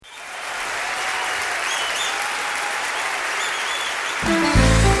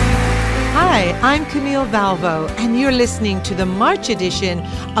I'm Camille Valvo, and you're listening to the March edition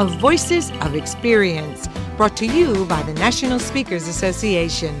of Voices of Experience, brought to you by the National Speakers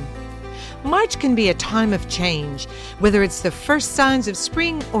Association. March can be a time of change, whether it's the first signs of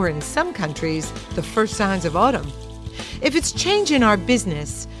spring or, in some countries, the first signs of autumn. If it's change in our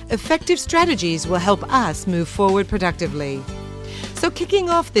business, effective strategies will help us move forward productively. So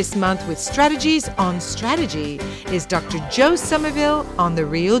kicking off this month with Strategies on Strategy is Dr. Joe Somerville on The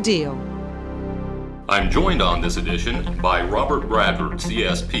Real Deal. I'm joined on this edition by Robert Bradford,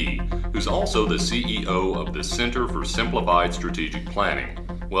 CSP, who's also the CEO of the Center for Simplified Strategic Planning.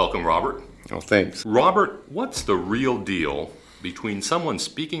 Welcome, Robert. Oh, thanks. Robert, what's the real deal between someone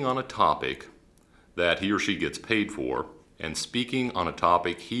speaking on a topic that he or she gets paid for and speaking on a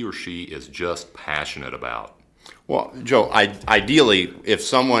topic he or she is just passionate about? Well, Joe, ideally, if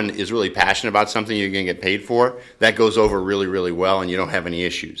someone is really passionate about something you're going to get paid for, that goes over really, really well and you don't have any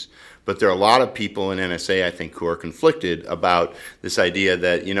issues. But there are a lot of people in NSA, I think, who are conflicted about this idea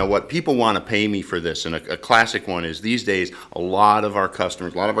that, you know what, people want to pay me for this. And a classic one is these days, a lot of our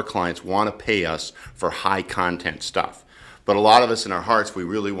customers, a lot of our clients want to pay us for high content stuff. But a lot of us in our hearts, we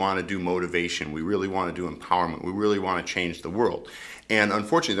really want to do motivation. We really want to do empowerment. We really want to change the world. And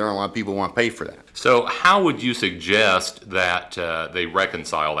unfortunately, there aren't a lot of people who want to pay for that. So how would you suggest that they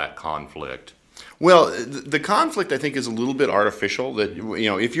reconcile that conflict? Well, the conflict, I think, is a little bit artificial. That, you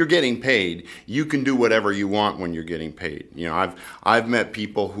know, if you're getting paid, you can do whatever you want when you're getting paid. You know, I've met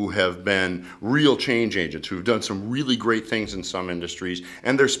people who have been real change agents, who've done some really great things in some industries,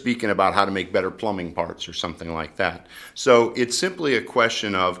 and they're speaking about how to make better plumbing parts or something like that. So it's simply a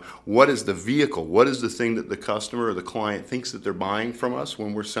question of what is the vehicle, what is the thing that the customer or the client thinks that they're buying from us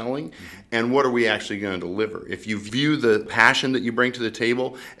when we're selling, and what are we actually going to deliver? If you view the passion that you bring to the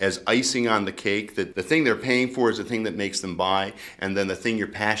table as icing on the cake, that the thing they're paying for is the thing that makes them buy, and then the thing you're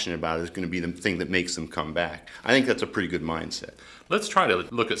passionate about is going to be the thing that makes them come back. I think that's a pretty good mindset. Let's try to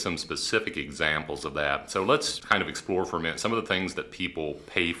look at some specific examples of that. So let's kind of explore for a minute some of the things that people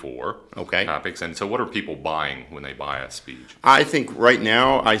pay for, topics. And so what are people buying when they buy a speech? I think right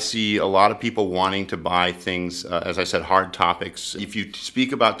now I see a lot of people wanting to buy things, as I said, hard topics. If you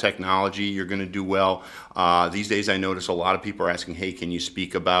speak about technology, you're going to do well. These days I notice a lot of people are asking, hey, can you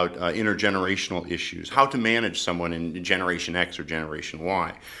speak about intergenerational issues, how to manage someone in Generation X or Generation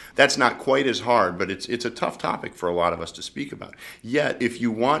Y. That's not quite as hard, but it's a tough topic for a lot of us to speak about. Yet, if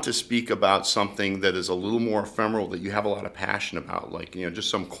you want to speak about something that is a little more ephemeral, that you have a lot of passion about, like, you know, just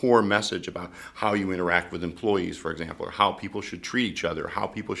some core message about how you interact with employees, for example, or how people should treat each other, how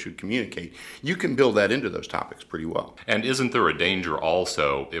people should communicate, you can build that into those topics pretty well. And isn't there a danger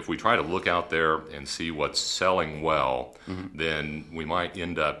also, if we try to look out there and see what's selling well, then we might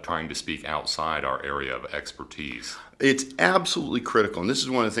end up trying to speak outside our area of expertise? It's absolutely critical, and this is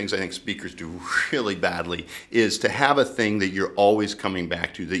one of the things I think speakers do really badly, is to have a thing that you're always coming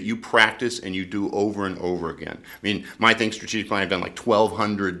back to, that you practice and you do over and over again. I mean, my thing, strategic planning, I've done like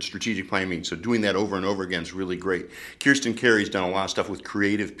 1,200 strategic planning meetings, so doing that over and over again is really great. Kirsten Carey's done a lot of stuff with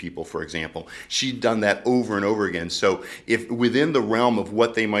creative people, for example. She's done that over and over again. So if within the realm of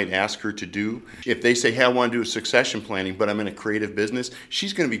what they might ask her to do, if they say, hey, I want to do a succession planning, but I'm in a creative business,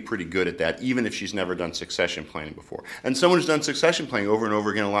 she's going to be pretty good at that, even if she's never done succession planning before. And someone who's done succession planning over and over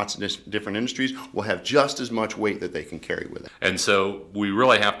again in lots of different industries will have just as much weight that they can carry with it. And so we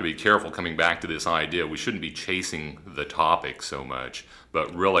really have to be careful coming back to this idea. We shouldn't be chasing the topic so much,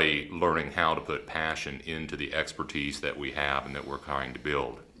 but really learning how to put passion into the expertise that we have and that we're trying to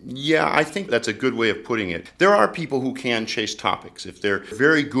build. Yeah, I think that's a good way of putting it. There are people who can chase topics. If they're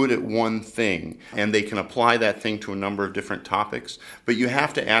very good at one thing and they can apply that thing to a number of different topics, but you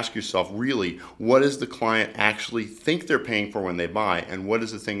have to ask yourself, really, what does the client actually think they're paying for when they buy, and what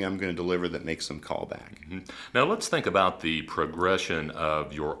is the thing I'm going to deliver that makes them call back? Now let's think about the progression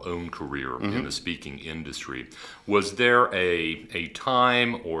of your own career in the speaking industry. Was there a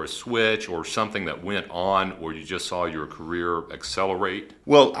time or a switch or something that went on where you just saw your career accelerate?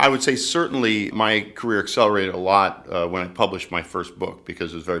 Well, I would say certainly my career accelerated a lot when I published my first book,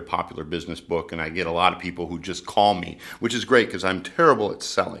 because it was a very popular business book, and I get a lot of people who just call me, which is great because I'm terrible at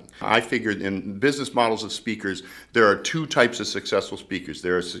selling. I figured in business models of speakers, there are two types of successful speakers.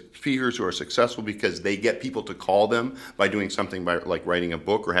 There are speakers who are successful because they get people to call them by doing something like writing a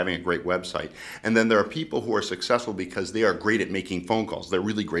book or having a great website. And then there are people who are successful because they are great at making phone calls. They're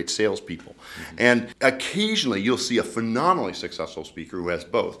really great salespeople. And occasionally you'll see a phenomenally successful speaker who has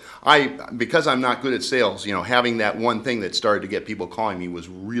both. Because I'm not good at sales, having that one thing that started to get people calling me was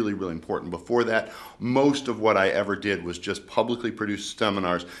really, really important. Before that, most of what I ever did was just publicly produce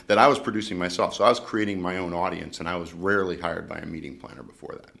seminars that I was producing myself. So I was creating my own audience, and I was rarely hired by a meeting planner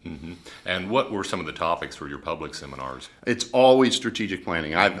before that. Mm-hmm. And what were some of the topics for your public seminars? It's always strategic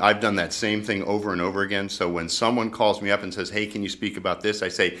planning. I've done that same thing over and over again. So when someone calls me up and says, hey, can you speak about this? I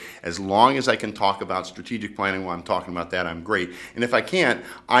say, as long as I can talk about strategic planning while I'm talking about that, I'm great. And if I can't,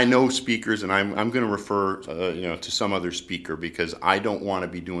 I know speakers, and I'm going to refer to some other speaker, because I don't want to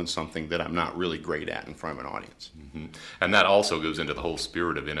be doing something that I'm not really great at in front of an audience. Mm-hmm. And that also goes into the whole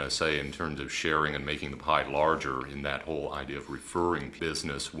spirit of NSA in terms of sharing and making the pie larger, in that whole idea of referring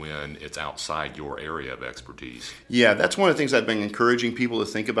business when it's outside your area of expertise. Yeah, that's one of the things I've been encouraging people to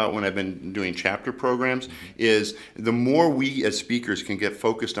think about when I've been doing chapter programs, is the more we as speakers can get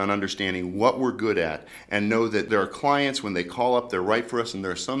focused on understanding what we're good at and know that there are clients, when they call up, they're right for us, and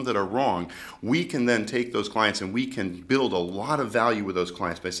there are some that are wrong, we can then take those clients and we can build a lot of value with those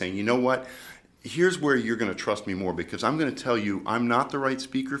clients by saying, you know what? Here's where you're going to trust me more, because I'm going to tell you I'm not the right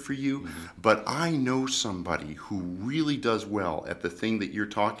speaker for you, but I know somebody who really does well at the thing that you're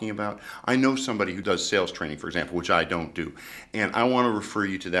talking about. I know somebody who does sales training, for example, which I don't do, and I want to refer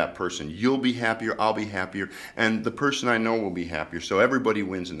you to that person. You'll be happier, I'll be happier, and the person I know will be happier, so everybody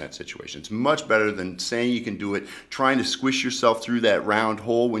wins in that situation. It's much better than saying you can do it, trying to squish yourself through that round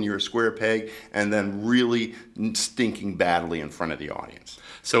hole when you're a square peg, and then really stinking badly in front of the audience.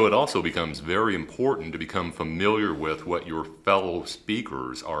 So it also becomes very important to become familiar with what your fellow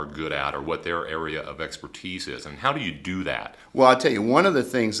speakers are good at, or what their area of expertise is. And how do you do that? Well, I'll tell you, one of the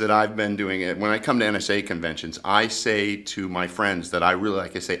things that I've been doing, when I come to NSA conventions, I say to my friends that I really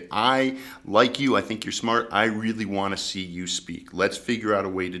like, I say, I like you, I think you're smart, I really want to see you speak. Let's figure out a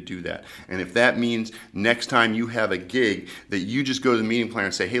way to do that. And if that means next time you have a gig that you just go to the meeting planner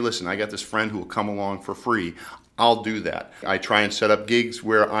and say, hey, listen, I got this friend who will come along for free, I'll do that. I try and set up gigs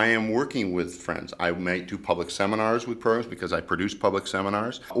where I am working with friends. I might do public seminars with programs because I produce public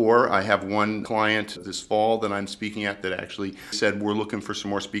seminars. Or I have one client this fall that I'm speaking at that actually said, we're looking for some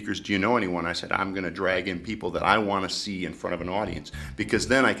more speakers. Do you know anyone? I said, I'm going to drag in people that I want to see in front of an audience, because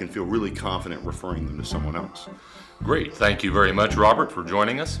then I can feel really confident referring them to someone else. Great. Thank you very much, Robert, for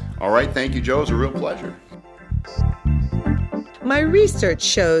joining us. All right. Thank you, Joe. It was a real pleasure. My research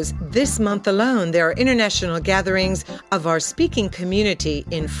shows this month alone there are international gatherings of our speaking community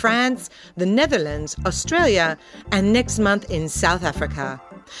in France, the Netherlands, Australia, and next month in South Africa.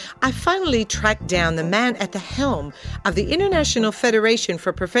 I finally tracked down the man at the helm of the International Federation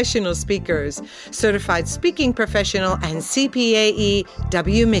for Professional Speakers, certified speaking professional and CPAE,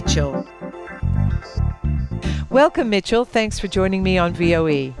 W. Mitchell. Welcome, Mitchell. Thanks for joining me on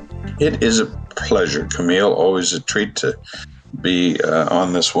VOE. It is a pleasure, Camille. Always a treat to be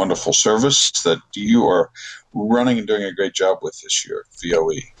on this wonderful service that you are running and doing a great job with this year,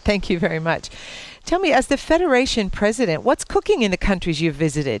 VOE. Thank you very much. Tell me, as the Federation president, what's cooking in the countries you've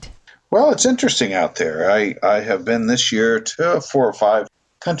visited? Well, it's interesting out there. I have been this year to 4 or 5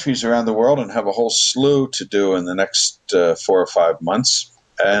 countries around the world and have a whole slew to do in the next 4 or 5 months.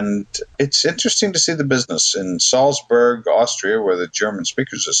 And it's interesting to see the business. In Salzburg, Austria, where the German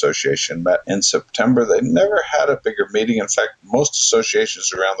Speakers Association met in September, they never had a bigger meeting. In fact, most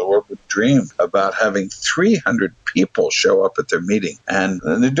associations around the world would dream about having 300 people show up at their meeting. And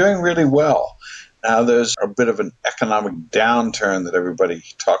they're doing really well. Now, there's a bit of an economic downturn that everybody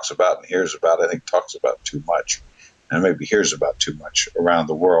talks about and hears about. I think talks about too much, and maybe hears about too much around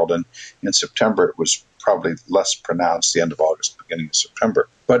the world. And in September, it was probably less pronounced, the end of August, beginning of September.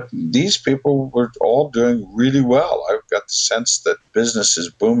 But these people were all doing really well. I've got the sense that business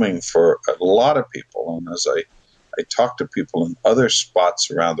is booming for a lot of people. And as I talk to people in other spots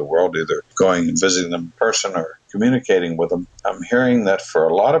around the world, either going and visiting them in person or communicating with them, I'm hearing that for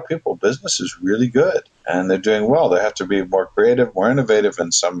a lot of people, business is really good and they're doing well. They have to be more creative, more innovative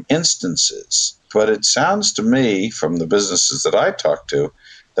in some instances. But it sounds to me, from the businesses that I talk to,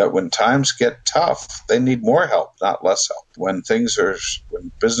 that when times get tough, they need more help, not less help. When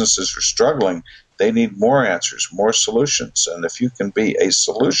businesses are struggling, they need more answers, more solutions. And if you can be a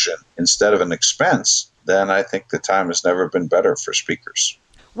solution instead of an expense, then I think the time has never been better for speakers.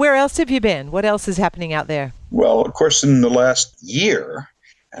 Where else have you been? What else is happening out there? Well, of course, in the last year,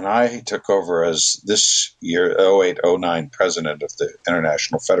 and I took over as this year, 08-09 president of the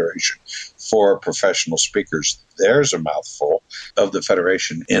International Federation for Professional Speakers. There's a mouthful of the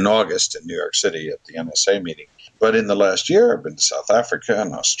Federation in August in New York City at the NSA meeting. But in the last year, I've been to South Africa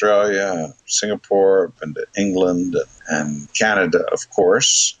and Australia, Singapore, I've been to England and Canada, of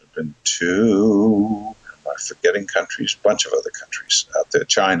course. I've been to, am I forgetting countries? A bunch of other countries out there,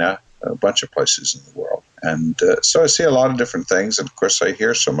 China, a bunch of places in the world. And so I see a lot of different things. And of course, I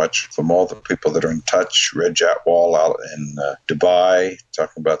hear so much from all the people that are in touch. Reg Atwal out in Dubai,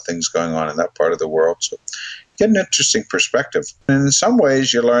 talking about things going on in that part of the world. So get an interesting perspective. And in some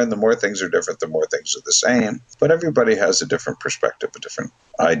ways, you learn the more things are different, the more things are the same. But everybody has a different perspective, a different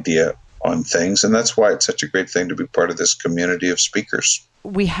idea on things. And that's why it's such a great thing to be part of this community of speakers.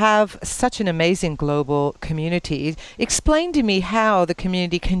 We have such an amazing global community. Explain to me how the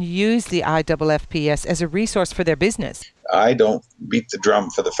community can use the IFFPS as a resource for their business. I don't beat the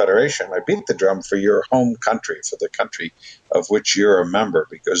drum for the Federation. I beat the drum for your home country, for the country of which you're a member,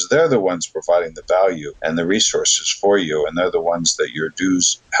 because they're the ones providing the value and the resources for you, and they're the ones that your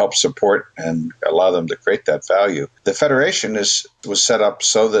dues help support and allow them to create that value. The Federation was set up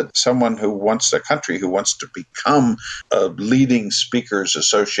so that someone a country who wants to become a leading speakers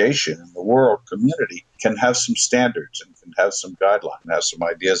association in the world community can have some standards and can have some guidelines and have some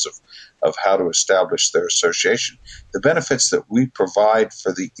ideas of how to establish their association. The benefits that we provide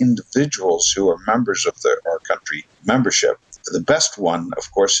for the individuals who are members of our country membership, the best one,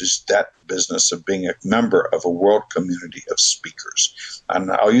 of course, is that business of being a member of a world community of speakers.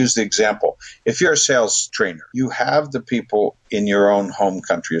 And I'll use the example. If you're a sales trainer, you have the people in your own home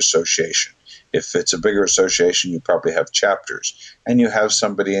country association. If it's a bigger association, you probably have chapters, and you have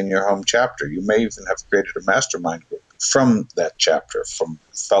somebody in your home chapter. You may even have created a mastermind group from that chapter, from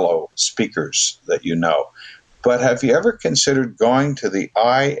fellow speakers that you know. But have you ever considered going to the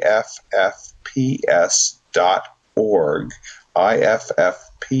IFFPS.org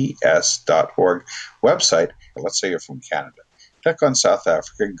website? Let's say you're from Canada. Click on South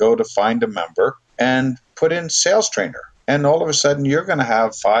Africa, go to find a member, and put in sales trainer. And all of a sudden, you're going to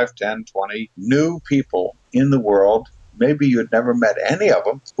have 5, 10, 20 new people in the world. Maybe you'd never met any of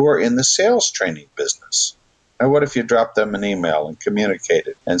them who are in the sales training business. Now, what if you dropped them an email and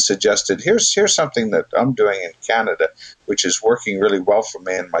communicated and suggested, here's something that I'm doing in Canada, which is working really well for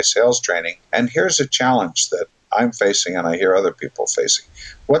me in my sales training, and here's a challenge that I'm facing and I hear other people facing.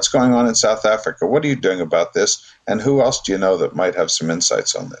 What's going on in South Africa? What are you doing about this? And who else do you know that might have some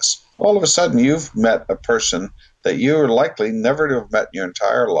insights on this? All of a sudden, you've met a person that you are likely never to have met in your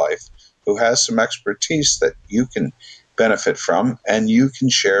entire life, who has some expertise that you can benefit from, and you can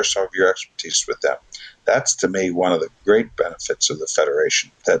share some of your expertise with them. That's, to me, one of the great benefits of the Federation,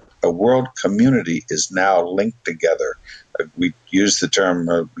 that a world community is now linked together. We used the term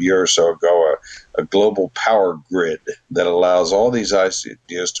a year or so ago, a global power grid that allows all these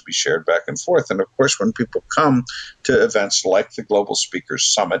ideas to be shared back and forth. And, of course, when people come to events like the Global Speakers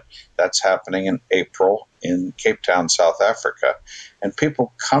Summit, that's happening in April in Cape Town, South Africa, and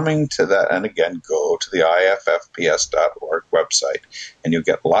people coming to that, and again, go to the IFFPS.org website, and you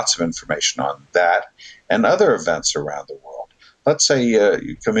get lots of information on that and other events around the world. Let's say,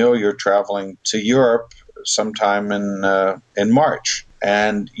 Camille, you're traveling to Europe sometime in March,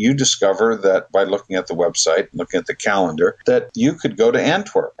 and you discover that by looking at the website, looking at the calendar, that you could go to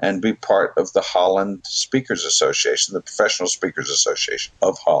Antwerp and be part of the Holland Speakers Association, the Professional Speakers Association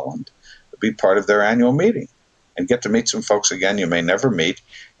of Holland, be part of their annual meeting and get to meet some folks again you may never meet,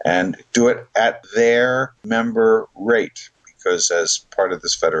 and do it at their member rate, because as part of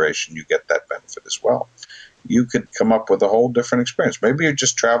this federation, you get that benefit as well. You could come up with a whole different experience. Maybe you're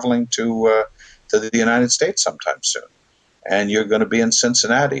just traveling to the United States sometime soon, and you're going to be in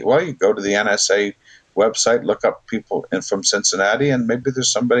Cincinnati. Well, you go to the NSA website, look up people from Cincinnati, and maybe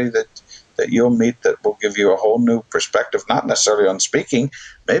there's somebody that you'll meet that will give you a whole new perspective, not necessarily on speaking,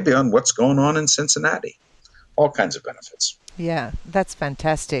 maybe on what's going on in Cincinnati. All kinds of benefits. Yeah, that's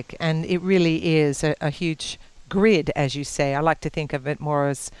fantastic. And it really is a huge grid, as you say. I like to think of it more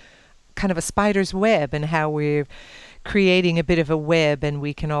as kind of a spider's web, and how we're creating a bit of a web and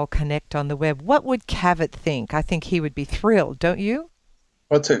we can all connect on the web. What would Cavett think? I think he would be thrilled, don't you?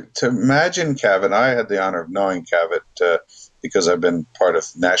 Well, to imagine Cavett, I had the honor of knowing Cavett because I've been part of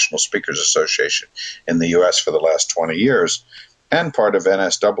National Speakers Association in the U.S. for the last 20 years, and part of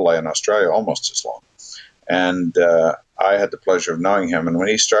NSAA in Australia almost as long. And I had the pleasure of knowing him. And when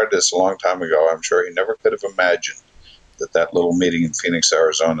he started this a long time ago, I'm sure he never could have imagined that little meeting in Phoenix,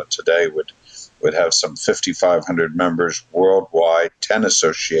 Arizona today would have some 5,500 members worldwide, 10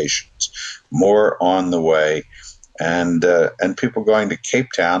 associations, more on the way, and people going to Cape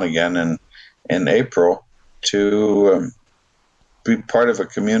Town again in April to be part of a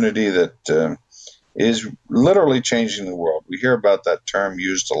community that is literally changing the world. We hear about that term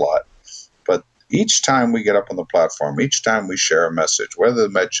used a lot, but each time we get up on the platform, each time we share a message, whether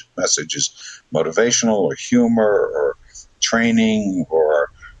the message is motivational or humor or training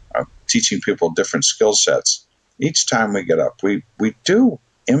or teaching people different skill sets, each time we get up, we do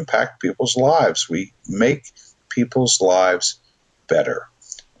impact people's lives. We make people's lives better.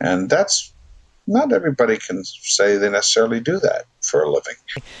 And that's, not everybody can say they necessarily do that. for a living.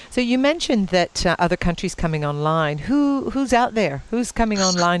 So you mentioned that other countries coming online. Who's out there? Who's coming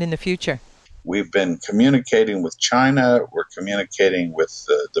online in the future? We've been communicating with China. We're communicating with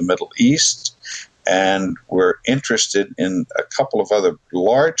the Middle East. And we're interested in a couple of other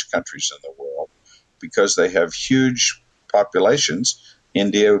large countries in the world because they have huge populations.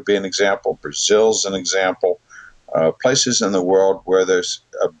 India would be an example. Brazil's an example. Places in the world where there's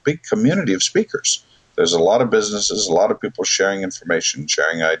a big community of speakers. There's a lot of businesses, a lot of people sharing information,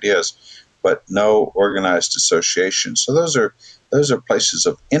 sharing ideas, but no organized association. So those are places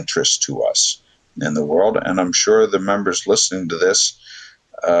of interest to us in the world. And I'm sure the members listening to this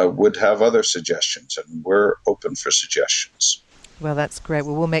would have other suggestions, and we're open for suggestions. Well, that's great.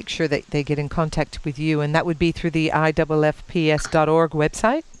 Well, we'll make sure that they get in contact with you, and that would be through the IFFPS.org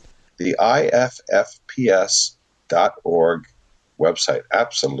website? The IFFPS.org website,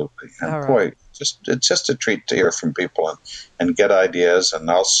 absolutely. And boy, it's just a treat to hear from people and get ideas, and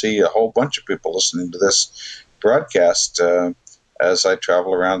I'll see a whole bunch of people listening to this broadcast as I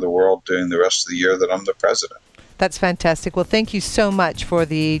travel around the world during the rest of the year that I'm the president. That's fantastic. Well, thank you so much for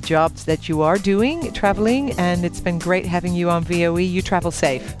the jobs that you are doing, traveling, and it's been great having you on VOE. You travel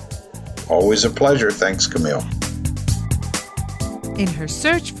safe. Always a pleasure. Thanks, Camille. In her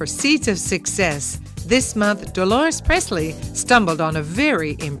search for seeds of success, this month, Dolores Presley stumbled on a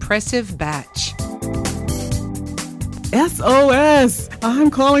very impressive batch. SOS!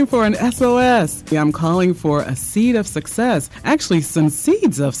 I'm calling for an SOS. I'm calling for a seed of success. Actually, some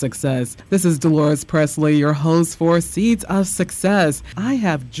seeds of success. This is Dolores Presley, your host for Seeds of Success. I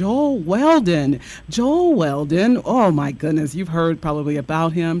have Joel Weldon. Joel Weldon, oh my goodness, you've heard probably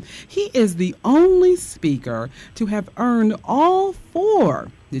about him. He is the only speaker to have earned all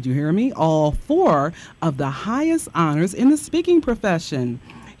four, did you hear me? All four of the highest honors in the speaking profession.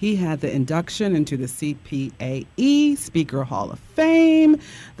 He had the induction into the CPAE Speaker Hall of Fame,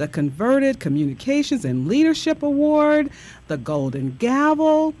 the Converted Communications and Leadership Award, the Golden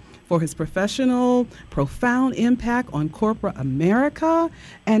Gavel for his professional profound impact on corporate America,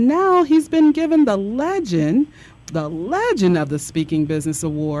 and now he's been given the Legend of the Speaking Business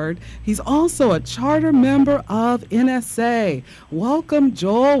Award. He's also a charter member of NSA. Welcome,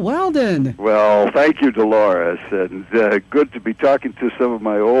 Joel Weldon. Well, thank you, Dolores, and good to be talking to some of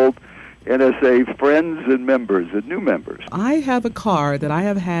my old NSA friends and members and new members. I have a card that I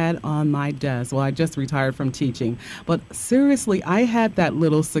have had on my desk. Well, I just retired from teaching, but seriously, I had that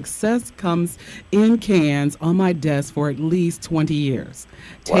little Success Comes in Cans on my desk for at least 20 years,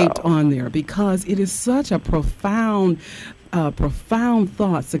 taped on there, because it is such a profound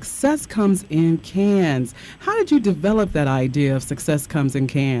thought. Success comes in cans. How did you develop that idea of success comes in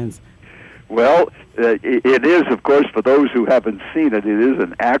cans? Well, it is, of course, for those who haven't seen it, it is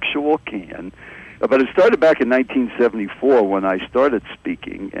an actual can. But it started back in 1974 when I started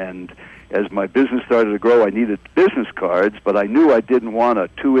speaking, and as my business started to grow, I needed business cards, but I knew I didn't want a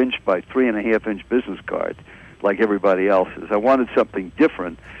 2-inch by 3.5-inch business card like everybody else's. I wanted something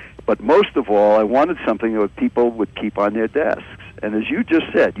different, but most of all, I wanted something that people would keep on their desks. And as you just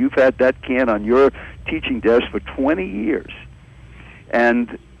said, you've had that can on your teaching desk for 20 years.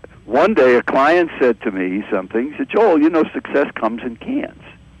 And one day a client said to me something. He said, Joel, success comes in cans.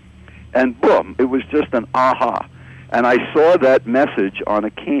 And boom, it was just an aha. And I saw that message on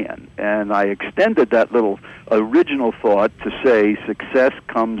a can. And I extended that little original thought to say success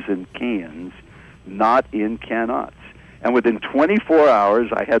comes in cans, not in cannots. And within 24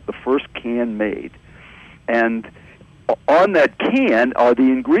 hours, I had the first can made. And on that can are the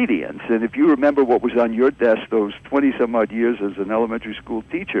ingredients. And if you remember what was on your desk those 20-some-odd years as an elementary school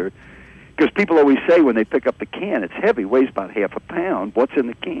teacher, because people always say when they pick up the can, it's heavy, weighs about half a pound. What's in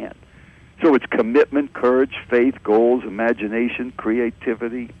the can? So it's commitment, courage, faith, goals, imagination,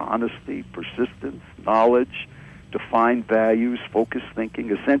 creativity, honesty, persistence, knowledge, defined values, focused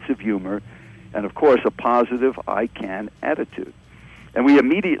thinking, a sense of humor, and, of course, a positive I can attitude. And we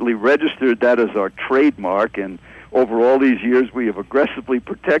immediately registered that as our trademark, and over all these years, we have aggressively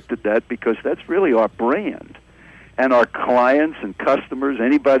protected that because that's really our brand. And our clients and customers,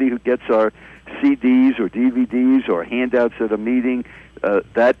 anybody who gets our CDs or DVDs or handouts at a meeting,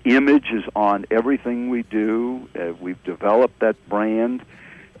 that image is on everything we do. We've developed that brand.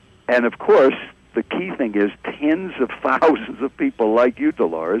 And, of course, the key thing is tens of thousands of people like you,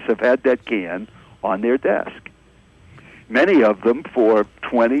 Dolores, have had that can on their desk. Many of them for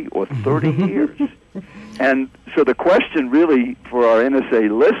 20 or 30 years. And so the question really for our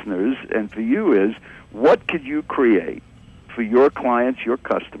NSA listeners and for you is, what could you create for your clients, your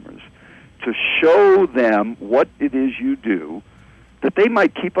customers, to show them what it is you do that they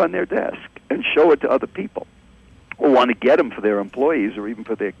might keep on their desk and show it to other people? or want to get them for their employees or even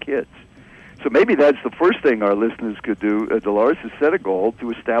for their kids. So maybe that's the first thing our listeners could do. Dolores has set a goal to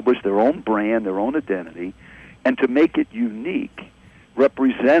establish their own brand, their own identity, and to make it unique,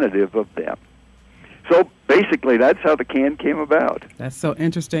 representative of them. So basically, that's how the can came about. That's so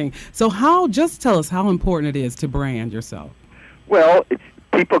interesting. So just tell us how important it is to brand yourself. Well,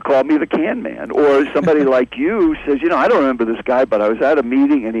 people call me the Can Man, or somebody like you says, I don't remember this guy, but I was at a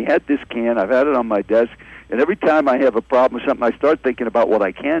meeting and he had this can. I've had it on my desk, and every time I have a problem with something, I start thinking about what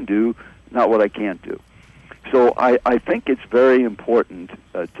I can do, not what I can't do. So I think it's very important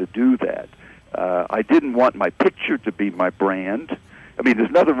to do that. I didn't want my picture to be my brand. I mean,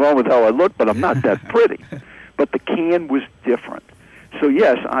 there's nothing wrong with how I look, but I'm not that pretty. But the can was different. So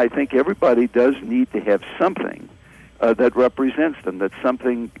yes, I think everybody does need to have something that represents them, that's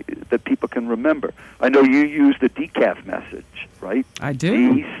something that people can remember. I know you use the decaf message, right? I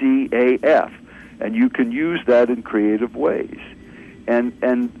do. DCAF. And you can use that in creative ways. And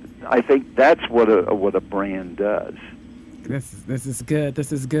I think that's what a brand does. This is good.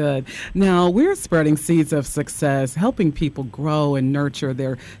 This is good. Now, we're spreading seeds of success, helping people grow and nurture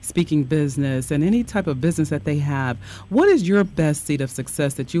their speaking business and any type of business that they have. What is your best seed of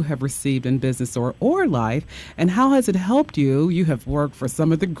success that you have received in business or life, and how has it helped you? You have worked for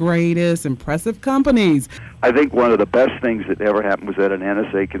some of the greatest, impressive companies. I think one of the best things that ever happened was at an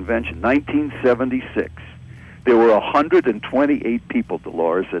NSA convention, 1976. There were 128 people,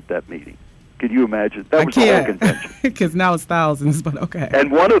 Dolores, at that meeting. Can you imagine? That was the whole convention. Because now it's thousands, but okay.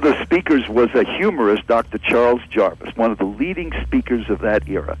 And one of the speakers was a humorist, Dr. Charles Jarvis, one of the leading speakers of that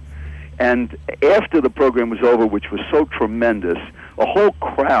era. And after the program was over, which was so tremendous, a whole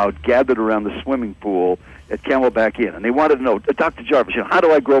crowd gathered around the swimming pool at Camelback Inn. And they wanted to know, Dr. Jarvis, how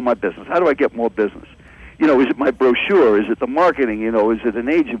do I grow my business? How do I get more business? Is it my brochure? Is it the marketing? Is it an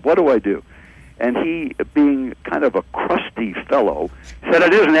agent? What do I do? And he, being kind of a crusty fellow, said,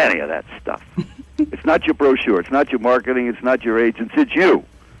 it isn't any of that stuff. It's not your brochure. It's not your marketing. It's not your agents. It's you.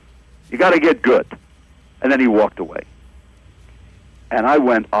 You got to get good. And then he walked away. And I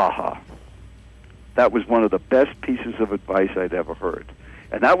went, aha. That was one of the best pieces of advice I'd ever heard.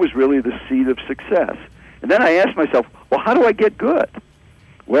 And that was really the seed of success. And then I asked myself, well, how do I get good?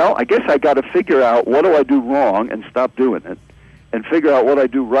 Well, I guess I got to figure out what do I do wrong and stop doing it, and figure out what I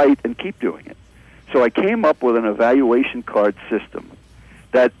do right and keep doing it. So I came up with an evaluation card system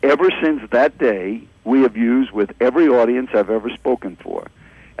that ever since that day we have used with every audience I've ever spoken for.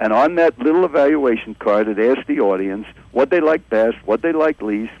 And on that little evaluation card, it asked the audience what they liked best, what they liked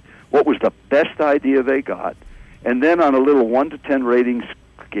least, what was the best idea they got, and then on a little 1 to 10 rating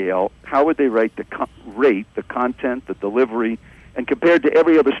scale, how would they rate the content, the delivery, and compared to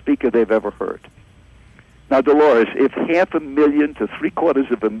every other speaker they've ever heard. Now, Dolores, if 500,000 to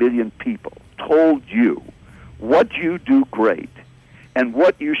 750,000 people told you what you do great and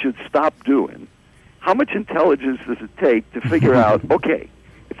what you should stop doing, how much intelligence does it take to figure out, okay,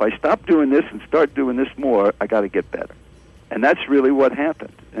 if I stop doing this and start doing this more, I got to get better? And that's really what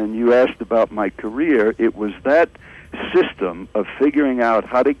happened. And you asked about my career. It was that system of figuring out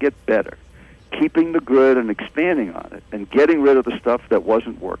how to get better, keeping the good and expanding on it, and getting rid of the stuff that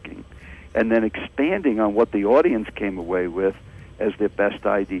wasn't working, and then expanding on what the audience came away with as their best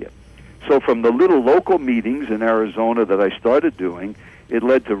idea. So from the little local meetings in Arizona that I started doing, it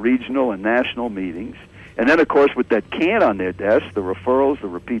led to regional and national meetings. And then, of course, with that can on their desk, the referrals, the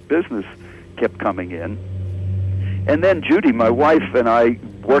repeat business kept coming in. And then Judy, my wife, and I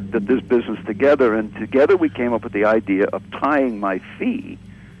worked at this business together, and together we came up with the idea of tying my fee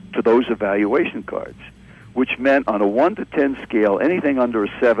to those evaluation cards, which meant on a 1 to 10 scale, anything under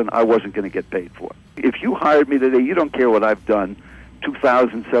a 7, I wasn't going to get paid for. If you hired me today, you don't care what I've done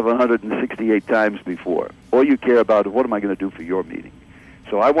 2,768 times before. All you care about is what am I going to do for your meeting.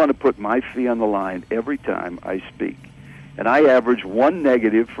 So I want to put my fee on the line every time I speak. And I average 1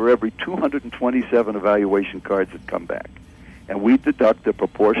 negative for every 227 evaluation cards that come back. And we deduct a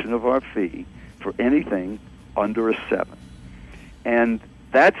proportion of our fee for anything under a 7. And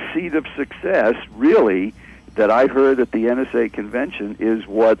that seed of success, really, that I heard at the NSA convention is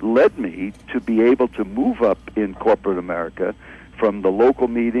what led me to be able to move up in corporate America from the local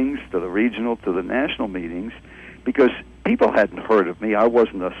meetings to the regional to the national meetings, because people hadn't heard of me. I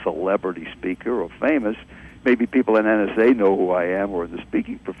wasn't a celebrity speaker or famous. Maybe people in NSA know who I am or in the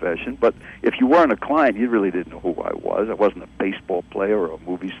speaking profession, but if you weren't a client, you really didn't know who I was. I wasn't a baseball player or a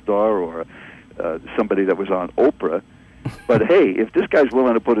movie star or somebody that was on Oprah. But hey, if this guy's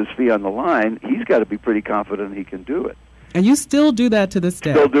willing to put his fee on the line, he's got to be pretty confident he can do it. And you still do that to this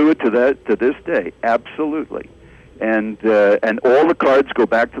day? Still do it to this day, absolutely. And all the cards go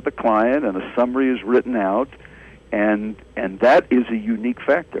back to the client, and a summary is written out. And that is a unique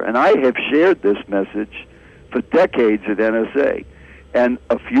factor. And I have shared this message for decades at NSA. And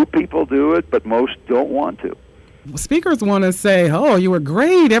a few people do it, but most don't want to. Speakers want to say, oh, you were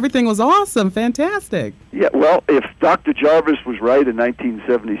great, everything was awesome, fantastic. Yeah, well, if Dr. Jarvis was right in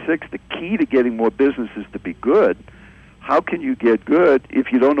 1976, the key to getting more business is to be good. How can you get good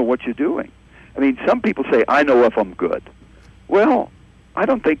if you don't know what you're doing? I mean, some people say, I know if I'm good. Well, I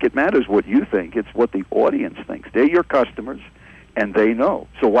don't think it matters what you think. It's what the audience thinks. They're your customers, and they know.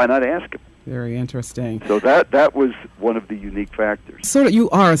 So why not ask them? Very interesting. So that was one of the unique factors. So you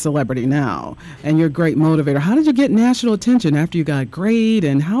are a celebrity now, and you're a great motivator. How did you get national attention after you got great,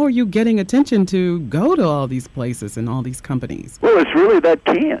 and how are you getting attention to go to all these places and all these companies? Well, it's really that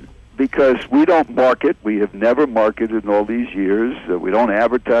can, because we don't market. We have never marketed in all these years. We don't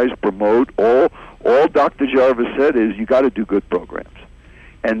advertise, promote. All Dr. Jarvis said is you got to do good programs.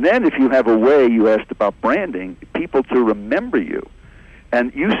 And then if you have a way, you asked about branding, people to remember you.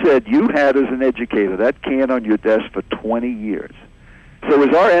 And you said you had, as an educator, that can on your desk for 20 years. So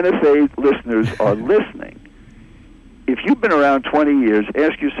as our NSA listeners are listening, if you've been around 20 years,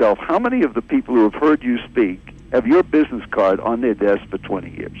 ask yourself, how many of the people who have heard you speak have your business card on their desk for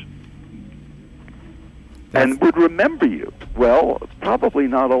 20 years? And would remember you? Well, probably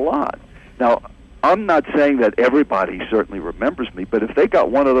not a lot. Now, I'm not saying that everybody certainly remembers me, but if they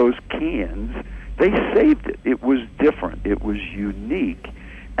got one of those cans, they saved it. It was different. It was unique.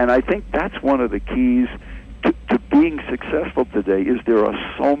 And I think that's one of the keys to being successful today is there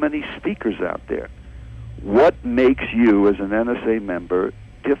are so many speakers out there. What makes you as an NSA member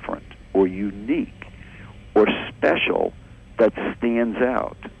different or unique or special that stands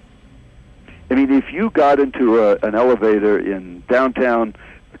out? I mean, if you got into an elevator in downtown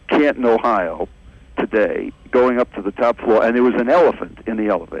Canton, Ohio today, going up to the top floor, and there was an elephant in the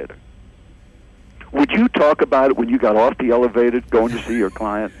elevator, would you talk about it when you got off the elevator going to see your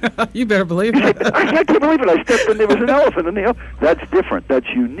client? You better believe it. I can't believe it. I stepped in, there was an elephant in the elevator. That's different. That's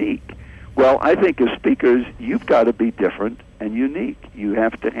unique. Well, I think as speakers, you've got to be different and unique. You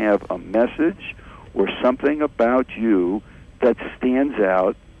have to have a message or something about you that stands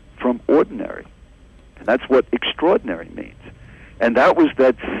out from ordinary. And that's what extraordinary means. And that was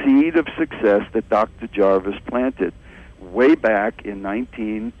that seed of success that Dr. Jarvis planted way back in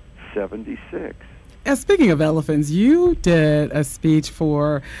 1976. And speaking of elephants, you did a speech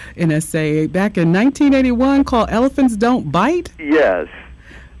for NSA back in 1981 called Elephants Don't Bite? Yes.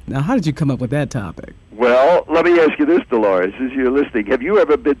 Now, how did you come up with that topic? Well, let me ask you this, Dolores, as you're listening. Have you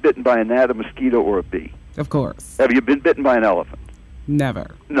ever been bitten by a gnat, a mosquito, or a bee? Of course. Have you been bitten by an elephant?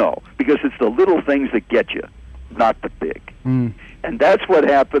 Never. No, because it's the little things that get you, not the big. Mm. And that's what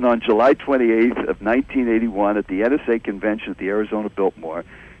happened on July 28th of 1981 at the NSA convention at the Arizona Biltmore.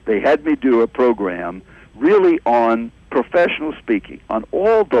 They had me do a program really on professional speaking, on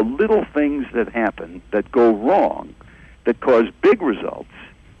all the little things that happen that go wrong, that cause big results,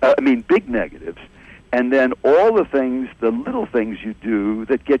 big negatives, and then all the things, the little things you do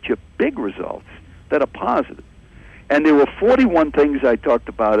that get you big results that are positive. And there were 41 things I talked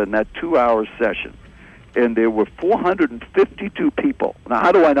about in that 2-hour session. And there were 452 people. Now,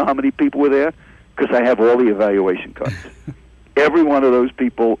 how do I know how many people were there? Because I have all the evaluation cards. Every one of those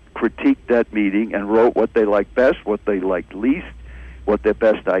people critiqued that meeting and wrote what they liked best, what they liked least, what their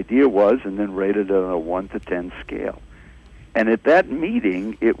best idea was, and then rated it on a 1 to 10 scale. And at that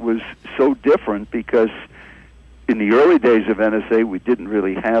meeting, it was so different because in the early days of NSA, we didn't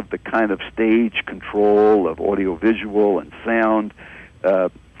really have the kind of stage control of audiovisual and sound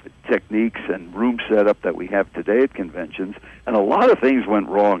techniques and room setup that we have today at conventions. And a lot of things went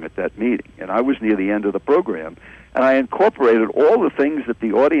wrong at that meeting. And I was near the end of the program, and I incorporated all the things that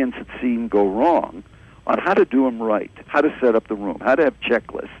the audience had seen go wrong on how to do them right, how to set up the room, how to have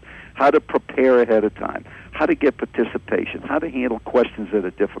checklists, how to prepare ahead of time, how to get participation, how to handle questions that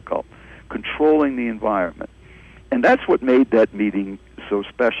are difficult, controlling the environment. And that's what made that meeting so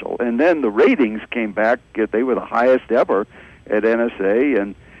special. And then the ratings came back. They were the highest ever at NSA,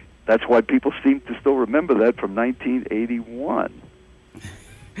 and that's why people seem to still remember that from 1981.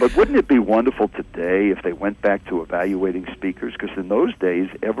 But wouldn't it be wonderful today if they went back to evaluating speakers? Because in those days,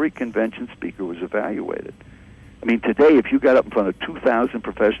 every convention speaker was evaluated. I mean, today, if you got up in front of 2,000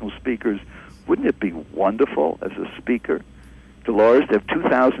 professional speakers, wouldn't it be wonderful as a speaker, Dolores, to have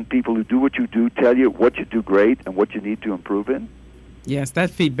 2,000 people who do what you do, tell you what you do great and what you need to improve in? Yes, that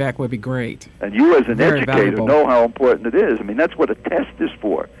feedback would be great. And you as an Very educator valuable. know how important it is. I mean, that's what a test is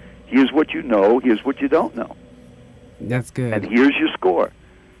for. Here's what you know, here's what you don't know. That's good. And here's your score.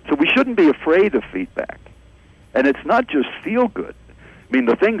 So we shouldn't be afraid of feedback. And it's not just feel good. I mean,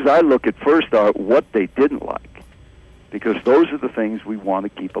 the things I look at first are what they didn't like. because those are the things we want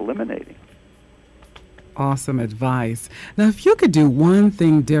to keep eliminating. Awesome advice. Now, if you could do one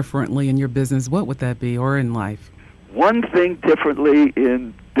thing differently in your business, what would that be, or in life? One thing differently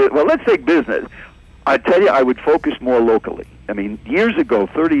let's take business. I tell you, I would focus more locally. I mean, 30 years ago,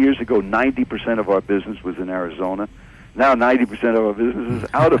 90% of our business was in Arizona. Now 90% of our business is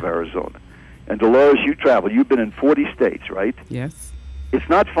out of Arizona. And Dolores, you travel. You've been in 40 states, right? Yes. It's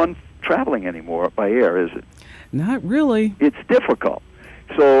not fun traveling anymore by air, is it? Not really. It's difficult.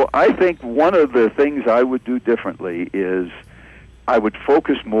 So I think one of the things I would do differently is I would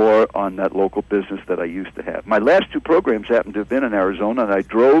focus more on that local business that I used to have. My last 2 programs happened to have been in Arizona, and I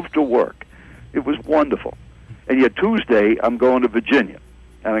drove to work. It was wonderful. And yet Tuesday, I'm going to Virginia,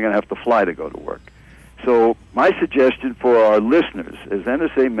 and I'm going to have to fly to go to work. So my suggestion for our listeners, as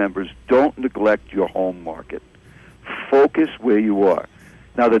NSA members, don't neglect your home market. Focus where you are.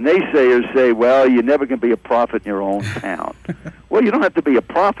 Now, the naysayers say, well, you're never going to be a prophet in your own town. Well, you don't have to be a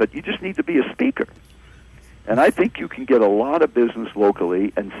prophet. You just need to be a speaker. And I think you can get a lot of business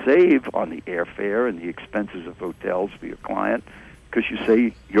locally and save on the airfare and the expenses of hotels for your client because you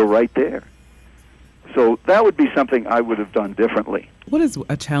say you're right there. So that would be something I would have done differently. What is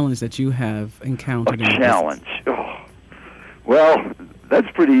a challenge that you have encountered? A challenge? Well, that's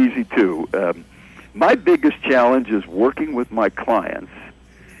pretty easy, too. My biggest challenge is working with my clients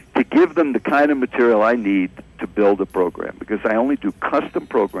to give them the kind of material I need to build a program, because I only do custom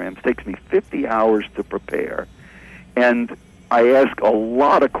programs. It takes me 50 hours to prepare, and I ask a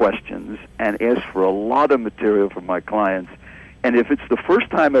lot of questions and ask for a lot of material from my clients. And if it's the first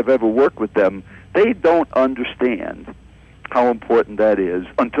time I've ever worked with them, they don't understand how important that is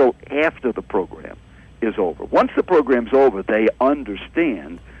until after the program is over. Once the program's over, they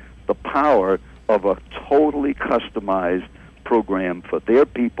understand the power of a totally customized program for their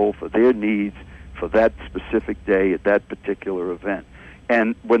people, for their needs, for that specific day at that particular event.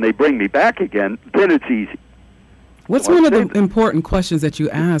 And when they bring me back again, then it's easy. What's one of the important questions that you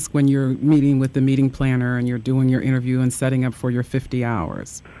ask when you're meeting with the meeting planner and you're doing your interview and setting up for your 50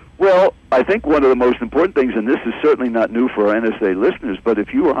 hours? Well, I think one of the most important things, and this is certainly not new for our NSA listeners, but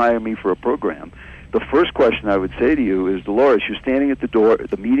if you were hiring me for a program, the first question I would say to you is, Dolores, you're standing at the door,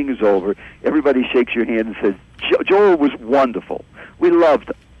 the meeting is over, everybody shakes your hand and says, Joel was wonderful. We loved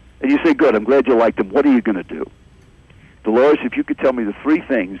him. And you say, good, I'm glad you liked him. What are you going to do? Dolores, if you could tell me the 3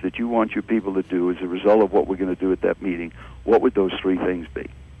 things that you want your people to do as a result of what we're going to do at that meeting, what would those 3 things be?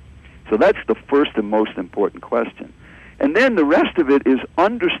 So that's the first and most important question. And then the rest of it is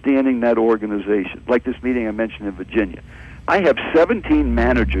understanding that organization. Like this meeting I mentioned in Virginia. I have 17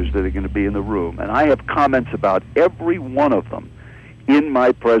 managers that are going to be in the room, and I have comments about every one of them in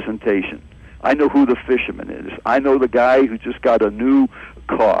my presentation. I know who the fisherman is. I know the guy who just got a new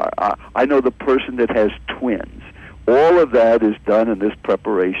car. I know the person that has twins. All of that is done in this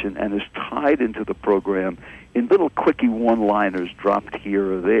preparation and is tied into the program in little quickie one-liners dropped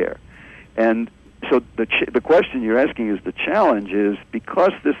here or there. And so the question you're asking is, the challenge is,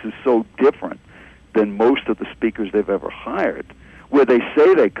 because this is so different than most of the speakers they've ever hired, where they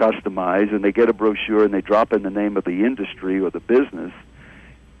say they customize and they get a brochure and they drop in the name of the industry or the business,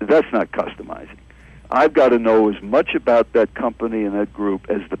 that's not customizing. I've got to know as much about that company and that group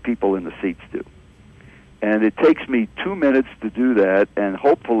as the people in the seats do. And it takes me 2 minutes to do that, and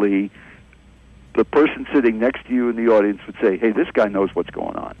hopefully the person sitting next to you in the audience would say, hey, this guy knows what's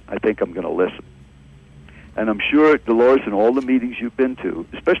going on. I think I'm going to listen. And I'm sure, Dolores, in all the meetings you've been to,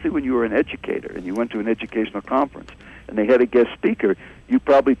 especially when you were an educator and you went to an educational conference and they had a guest speaker, you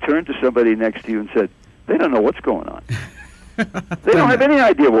probably turned to somebody next to you and said, they don't know what's going on. They don't have any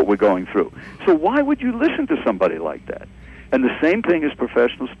idea what we're going through. So why would you listen to somebody like that? And the same thing as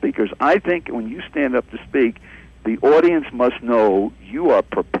professional speakers. I think when you stand up to speak, the audience must know you are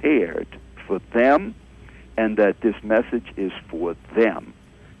prepared for them and that this message is for them.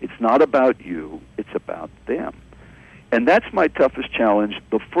 It's not about you, it's about them. And that's my toughest challenge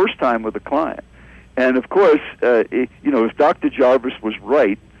the first time with a client. And of course, if Dr. Jarvis was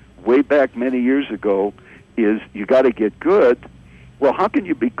right way back many years ago, is you got to get good. Well, how can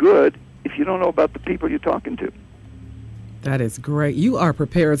you be good if you don't know about the people you're talking to? That is great. You are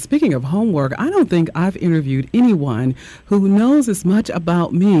prepared. Speaking of homework, I don't think I've interviewed anyone who knows as much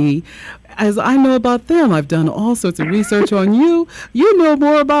about me as I know about them. I've done all sorts of research on you. You know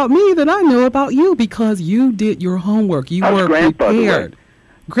more about me than I know about you because you did your homework. You were Grant, prepared.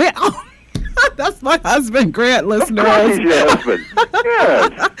 Grant, That's my husband, Grant, listeners. Of course he's your husband.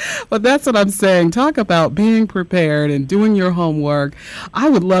 Yes. But that's what I'm saying. Talk about being prepared and doing your homework. I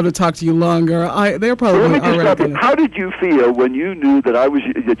would love to talk to you longer. They're probably Let me just already stop you. gonna... How did you feel when you knew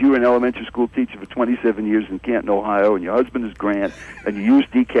that you were an elementary school teacher for 27 years in Canton, Ohio, and your husband is Grant, and you used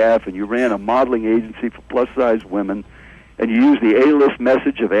decaf, and you ran a modeling agency for plus-size women, and you used the A-list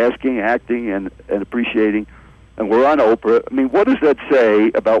message of asking, acting, and appreciating, and we're on Oprah? I mean, what does that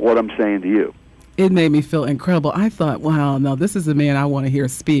say about what I'm saying to you? It made me feel incredible. I thought, wow, no, this is a man I want to hear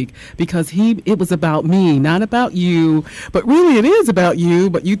speak, because it was about me, not about you. But really it is about you,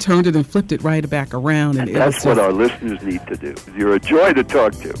 but you turned it and flipped it right back around. And that's what our listeners need to do. You're a joy to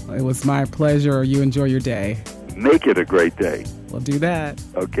talk to. It was my pleasure. You enjoy your day. Make it a great day. We'll do that.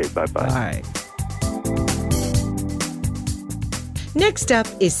 Okay, bye-bye. Bye. Next up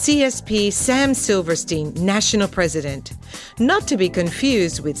is CSP Sam Silverstein, National President. Not to be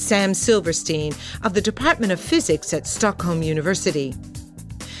confused with Sam Silverstein of the Department of Physics at Stockholm University.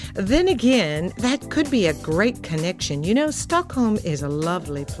 Then again, that could be a great connection. You know, Stockholm is a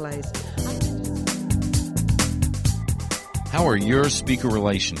lovely place. How are your speaker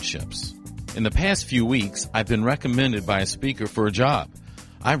relationships? In the past few weeks, I've been recommended by a speaker for a job.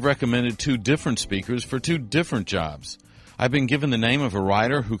 I've recommended 2 different speakers for 2 different jobs. I've been given the name of a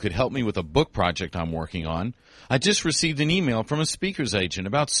writer who could help me with a book project I'm working on. I just received an email from a speaker's agent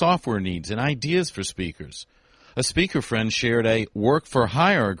about software needs and ideas for speakers. A speaker friend shared a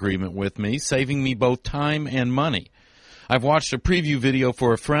work-for-hire agreement with me, saving me both time and money. I've watched a preview video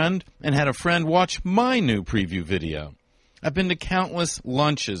for a friend and had a friend watch my new preview video. I've been to countless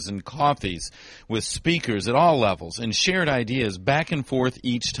lunches and coffees with speakers at all levels and shared ideas back and forth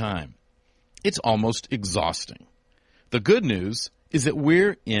each time. It's almost exhausting. The good news is that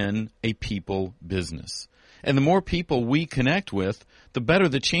we're in a people business. And the more people we connect with, the better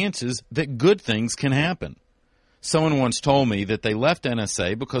the chances that good things can happen. Someone once told me that they left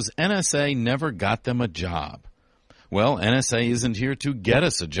NSA because NSA never got them a job. Well, NSA isn't here to get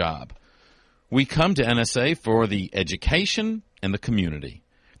us a job. We come to NSA for the education and the community.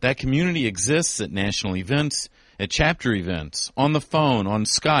 That community exists at national events, at chapter events, on the phone, on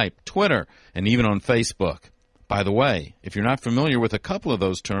Skype, Twitter, and even on Facebook. By the way, if you're not familiar with a couple of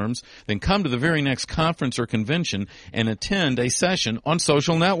those terms, then come to the very next conference or convention and attend a session on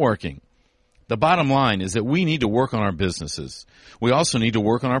social networking. The bottom line is that we need to work on our businesses. We also need to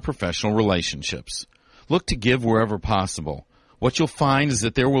work on our professional relationships. Look to give wherever possible. What you'll find is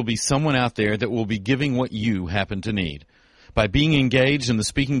that there will be someone out there that will be giving what you happen to need. By being engaged in the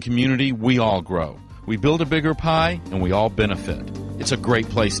speaking community, we all grow. We build a bigger pie, and we all benefit. It's a great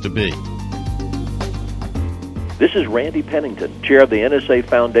place to be. This is Randy Pennington, Chair of the NSA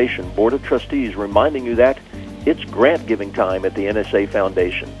Foundation Board of Trustees, reminding you that it's grant giving time at the NSA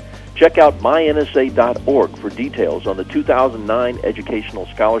Foundation. Check out mynsa.org for details on the 2009 Educational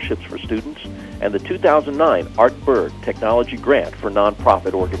Scholarships for Students and the 2009 Art Berg Technology Grant for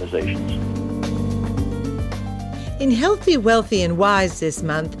nonprofit organizations. In Healthy, Wealthy, and Wise this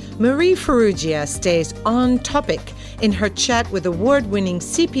month, Marie Ferrugia stays on topic in her chat with award-winning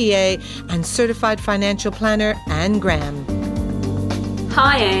CPA and certified financial planner Anne Graham.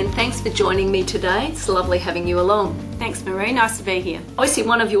 Hi Anne, thanks for joining me today. It's lovely having you along. Thanks Marie, nice to be here. Obviously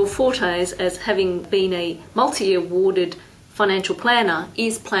one of your fortes as having been a multi-awarded financial planner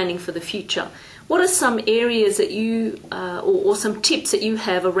is planning for the future. What are some areas that you, or some tips that you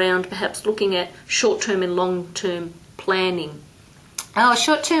have around perhaps looking at short-term and long-term planning? Oh,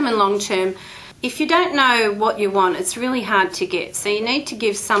 short-term and long-term. If you don't know what you want, it's really hard to get. So you need to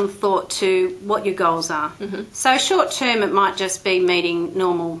give some thought to what your goals are. Mm-hmm. So short term, it might just be meeting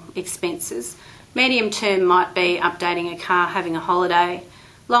normal expenses. Medium term might be updating a car, having a holiday.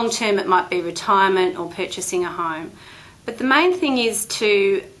 Long term, it might be retirement or purchasing a home. But the main thing is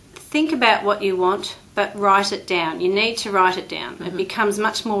to think about what you want, but write it down. You need to write it down. Mm-hmm. It becomes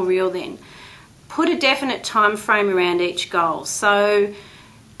much more real then. Put a definite time frame around each goal. So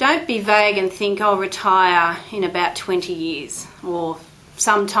don't be vague and think, I'll retire in about 20 years or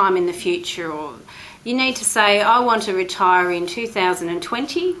sometime in the future. Or you need to say, I want to retire in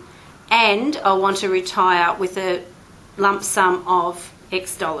 2020 and I want to retire with a lump sum of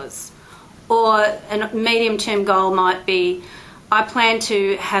X dollars. Or a medium-term goal might be, I plan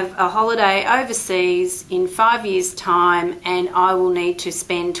to have a holiday overseas in 5 years' time and I will need to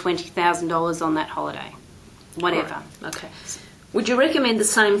spend $20,000 on that holiday. Whatever. Right. Okay. Would you recommend the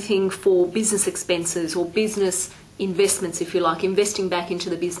same thing for business expenses or business investments, if you like, investing back into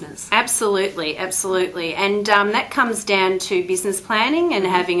the business? Absolutely, absolutely. And that comes down to business planning and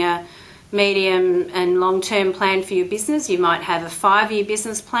having a medium and long-term plan for your business. You might have a 5-year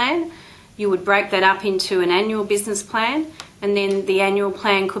business plan. you would break that up into an annual business plan, and then the annual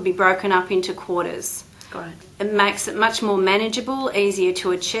plan could be broken up into quarters. Great. It makes it much more manageable, easier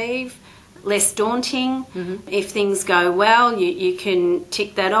to achieve, less daunting. If things go well, you can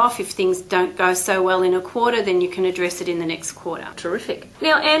tick that off. If things don't go so well in a quarter, then you can address it in the next quarter. Terrific.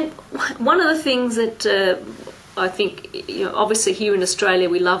 Now, Anne, one of the things that I think, obviously here in Australia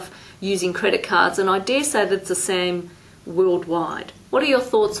we love using credit cards, and I dare say that's the same worldwide. What are your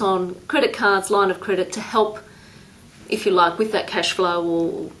thoughts on credit cards, line of credit, to help, if you like, with that cash flow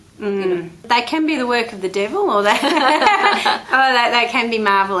or... They can be the work of the devil, or they can be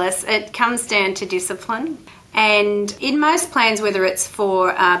marvellous. It comes down to discipline. And in most plans, whether it's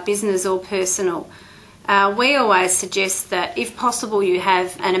for business or personal, we always suggest that if possible you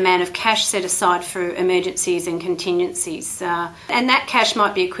have an amount of cash set aside for emergencies and contingencies. And that cash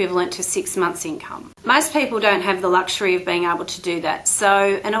might be equivalent to 6 months' income. Most people don't have the luxury of being able to do that.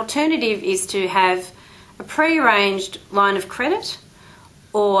 So an alternative is to have a pre-arranged line of credit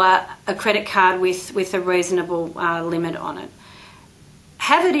or a credit card with a reasonable limit on it.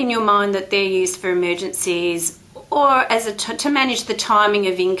 Have it in your mind that they're used for emergencies or as to manage the timing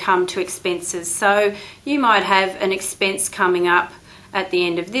of income to expenses. So you might have an expense coming up at the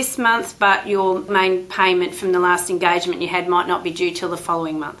end of this month, but your main payment from the last engagement you had might not be due till the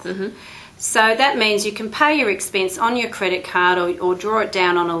following month. So that means you can pay your expense on your credit card or draw it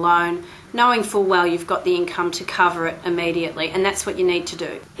down on a loan, knowing full well you've got the income to cover it immediately, and that's what you need to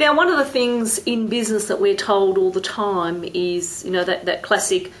do. Now, one of the things in business that we're told all the time is, that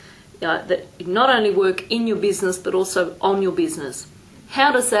classic, that you not only work in your business but also on your business.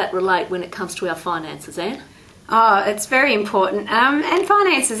 How does that relate when it comes to our finances, Anne? Oh, it's very important. And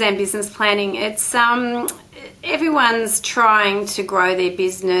finances and business planning, it's everyone's trying to grow their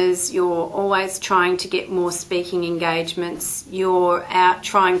business. You're always trying to get more speaking engagements. You're out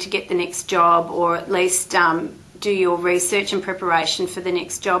trying to get the next job, or at least do your research and preparation for the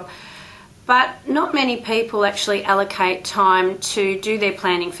next job. But not many people actually allocate time to do their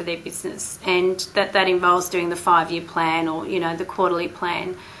planning for their business, and that involves doing the 5-year plan or, the quarterly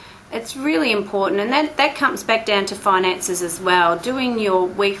plan. It's really important, and that comes back down to finances as well. Doing your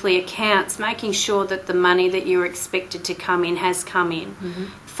weekly accounts, making sure that the money that you're expected to come in has come in.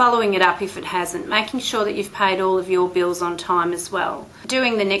 Following it up if it hasn't, making sure that you've paid all of your bills on time as well.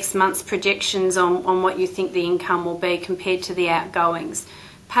 Doing the next month's projections on what you think the income will be compared to the outgoings.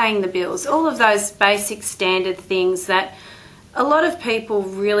 Paying the bills, all of those basic standard things that a lot of people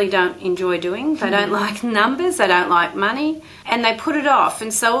really don't enjoy doing. They don't like numbers, they don't like money, and they put it off.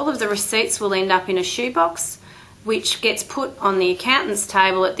 And so all of the receipts will end up in a shoebox, which gets put on the accountant's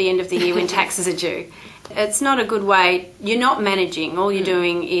table at the end of the year when taxes are due. It's not a good way. You're not managing. All you're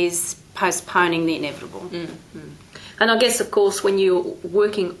doing is postponing the inevitable. And I guess, of course, when you're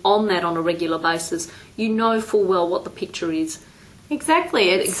working on that on a regular basis, you know full well what the picture is. Exactly.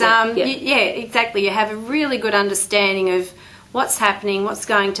 Exactly. You have a really good understanding of what's happening, what's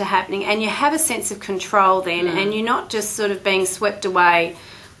going to happen, and you have a sense of control then, and you're not just sort of being swept away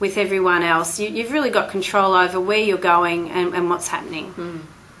with everyone else. You've really got control over where you're going and what's happening.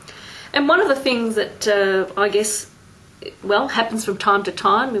 And one of the things that I guess, happens from time to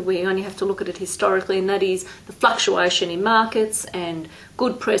time, we only have to look at it historically, and that is the fluctuation in markets and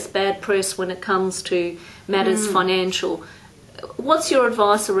good press, bad press when it comes to matters financial. What's your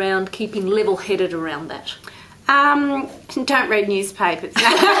advice around keeping level-headed around that? Don't read newspapers.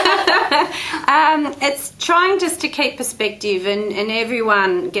 It's trying just to keep perspective, and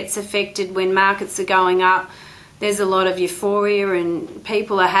everyone gets affected when markets are going up. There's a lot of euphoria and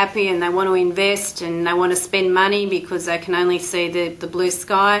people are happy and they want to invest and they want to spend money because they can only see the blue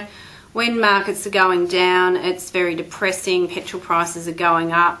sky. When markets are going down, it's very depressing. Petrol prices are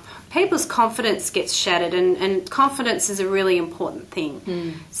going up. People's confidence gets shattered, and confidence is a really important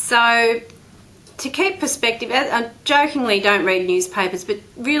thing. So to keep perspective, I jokingly don't read newspapers, but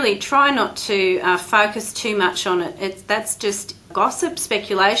really try not to focus too much on it. That's just gossip,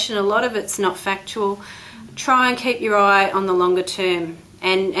 speculation. A lot of it's not factual. Try and keep your eye on the longer term,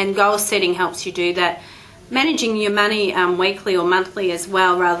 and goal setting helps you do that. Managing your money weekly or monthly as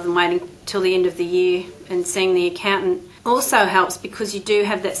well, rather than waiting till the end of the year and seeing the accountant, also helps because you do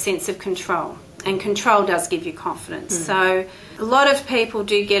have that sense of control, and control does give you confidence. So a lot of people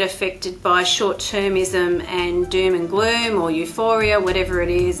do get affected by short-termism and doom and gloom or euphoria, whatever it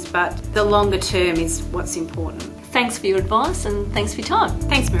is, but the longer term is what's important. Thanks for your advice and thanks for your time.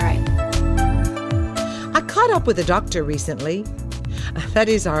 Thanks, Marie. I caught up with a doctor recently. That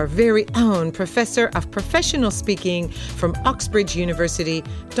is our very own Professor of Professional Speaking from Oxbridge University,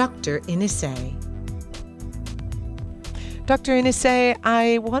 Dr. Inese. Dr. Inese,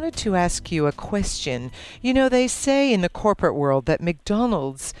 I wanted to ask you a question. You know, they say in the corporate world that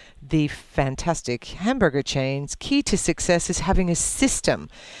McDonald's, the fantastic hamburger chain's key to success is having a system.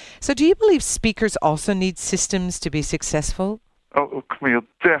 So do you believe speakers also need systems to be successful? Oh, Camille,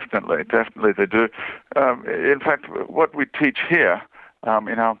 definitely they do. In fact, what we teach here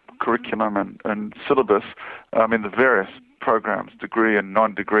in our curriculum and syllabus in the various programs, degree and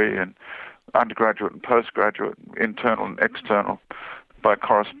non-degree and undergraduate and postgraduate, internal and external, by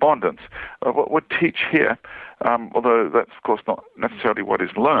correspondence. What we teach here, although that's of course not necessarily what is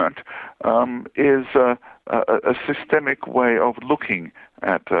learnt, is a systemic way of looking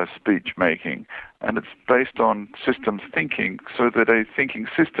at speech making, and it's based on systems thinking, so that a thinking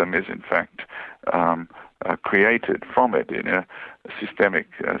system is in fact created from it in a systemic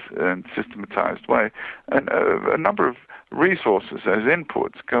and systematized way. And a number of resources as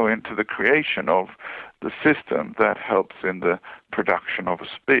inputs go into the creation of the system that helps in the production of a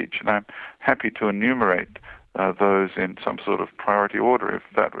speech. And I'm happy to enumerate those in some sort of priority order if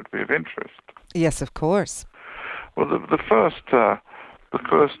that would be of interest. Yes, of course. Well, the first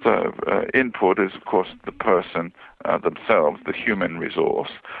input is, of course, the person themselves, the human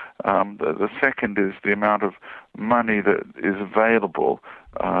resource. The second is the amount of money that is available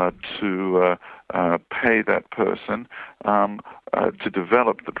to pay that person to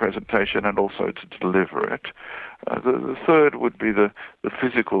develop the presentation and also to deliver it. The third would be the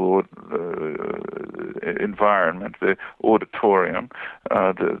physical environment, the auditorium,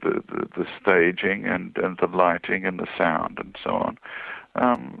 the staging and the lighting and the sound and so on.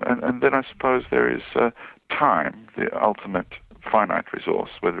 And then I suppose there is time, the ultimate finite resource,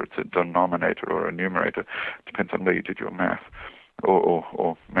 whether it's a denominator or a numerator, depends on where you did your math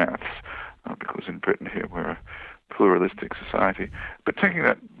or maths, because in Britain here we're a pluralistic society. But taking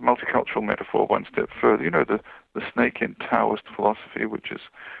that multicultural metaphor one step further, you know, the snake in Taoist philosophy, which is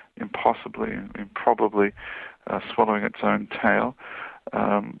improbably swallowing its own tail,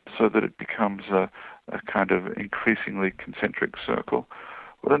 so that it becomes a kind of increasingly concentric circle.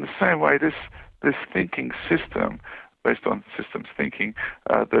 Well, in the same way, this thinking system, based on systems thinking,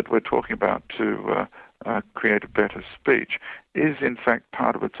 that we're talking about to create a better speech, is in fact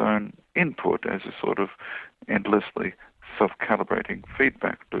part of its own input as a sort of endlessly self-calibrating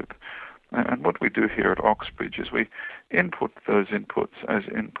feedback loop. And what we do here at Oxbridge is we input those inputs as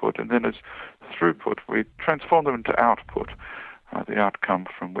input, and then as throughput, we transform them into output, the outcome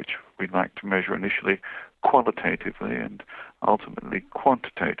from which we'd like to measure initially qualitatively and ultimately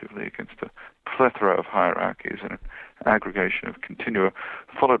quantitatively against a plethora of hierarchies and an aggregation of continua,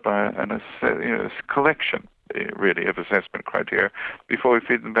 followed by a collection, really, of assessment criteria before we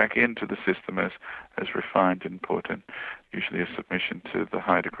feed them back into the system as refined input, and usually a submission to the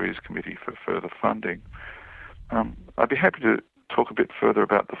High Degrees Committee for further funding. I'd be happy to talk a bit further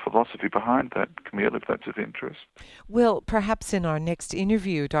about the philosophy behind that, Camille, if that's of interest. Well, perhaps in our next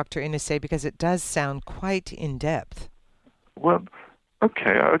interview, Dr. Inese, because it does sound quite in-depth. Well,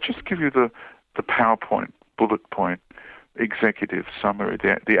 okay, I'll just give you the PowerPoint, bullet point, executive summary,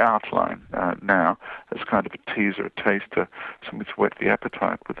 the outline now, as kind of a teaser, a taster, something to whet the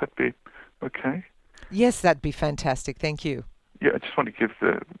appetite. Would that be okay? Yes, that'd be fantastic. Thank you. Yeah, I just want to give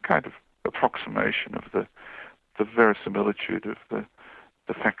the kind of approximation of the verisimilitude of the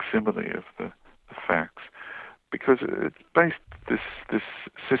facsimile of the facts, because it's based this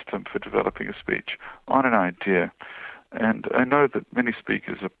system for developing a speech on an idea. And I know that many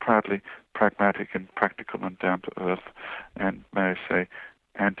speakers are proudly pragmatic and practical and down to earth, and may I say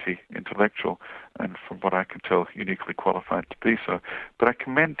anti-intellectual, and from what I can tell, uniquely qualified to be so. But I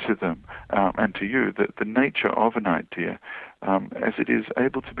commend to them and to you that the nature of an idea, as it is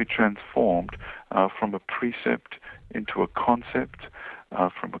able to be transformed from a precept into a concept,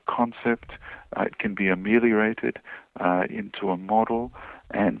 from a concept it can be ameliorated into a model,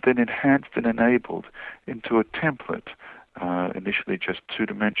 and then enhanced and enabled into a template, initially just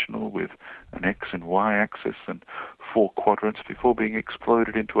two-dimensional with an X and Y axis and 4 quadrants, before being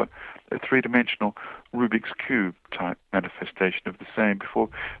exploded into a three-dimensional Rubik's Cube type manifestation of the same, before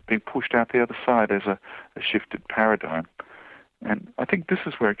being pushed out the other side as a shifted paradigm. And I think this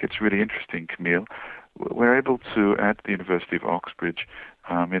is where it gets really interesting, Camille. We're able to, at the University of Oxbridge,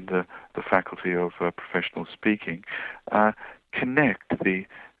 in the Faculty of Professional Speaking, connect the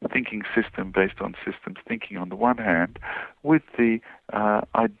thinking system based on systems thinking on the one hand with the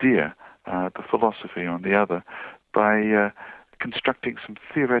idea, the philosophy on the other, by constructing some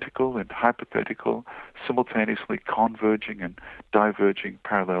theoretical and hypothetical, simultaneously converging and diverging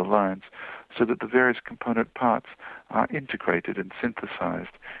parallel lines, so that the various component parts are integrated and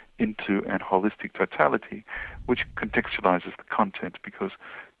synthesized into an holistic totality, which contextualizes the content, because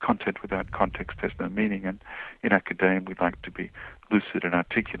content without context has no meaning, and in academia we like to be lucid and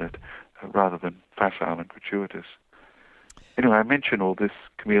articulate rather than facile and gratuitous. Anyway, I mention all this,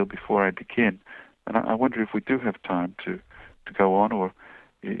 Camille, before I begin, and I wonder if we do have time to go on, or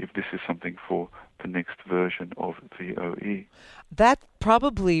if this is something for the next version of the OE. That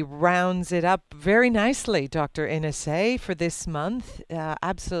probably rounds it up very nicely, Dr. Inese, for this month.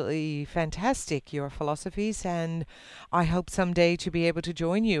 Absolutely fantastic, your philosophies, and I hope someday to be able to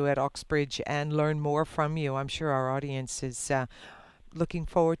join you at Oxbridge and learn more from you. I'm sure our audience is looking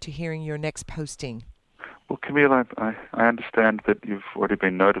forward to hearing your next posting. Well, Camille, I understand that you've already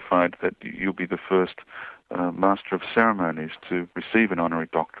been notified that you'll be the first Master of Ceremonies to receive an honorary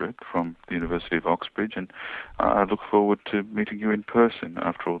doctorate from the University of Oxbridge, and I look forward to meeting you in person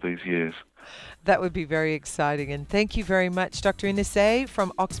after all these years. That would be very exciting, and thank you very much, Dr. Inese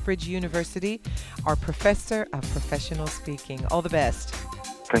from Oxbridge University, our Professor of Professional Speaking. All the best.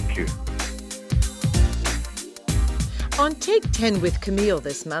 Thank you. On Take 10 with Camille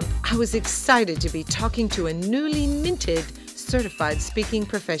this month, I was excited to be talking to a newly minted certified speaking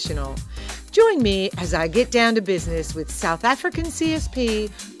professional. Join me as I get down to business with South African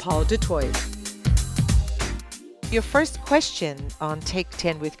CSP Paul du Toit. Your first question on Take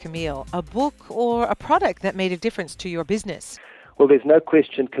 10 with Camille, a book or a product that made a difference to your business? Well, there's no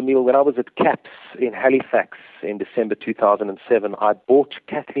question, Camille. When I was at CAPS in Halifax in December 2007, I bought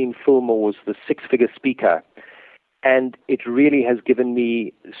Kathleen Fillmore's The Six-Figure Speaker. And it really has given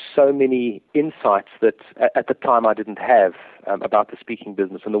me so many insights that at the time I didn't have about the speaking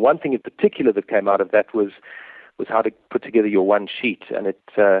business. And the one thing in particular that came out of that was how to put together your one sheet. And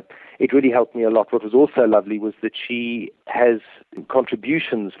it really helped me a lot. What was also lovely was that she has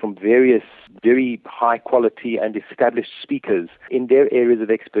contributions from various very high quality and established speakers in their areas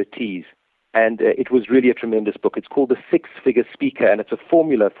of expertise. And it was really a tremendous book. It's called The Six-Figure Speaker, and it's a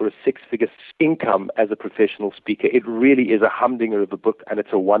formula for a six-figure income as a professional speaker. It really is a humdinger of a book, and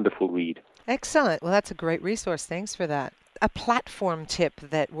it's a wonderful read. Excellent. Well, that's a great resource. Thanks for that. A platform tip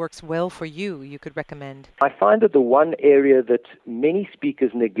that works well for you could recommend? I find that the one area that many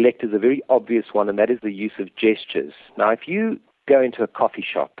speakers neglect is a very obvious one, and that is the use of gestures. Now, if you go into a coffee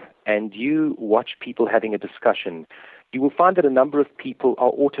shop and you watch people having a discussion, you will find that a number of people are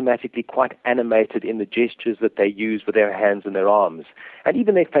automatically quite animated in the gestures that they use with their hands and their arms, and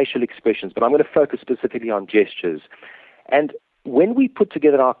even their facial expressions, but I'm going to focus specifically on gestures. And when we put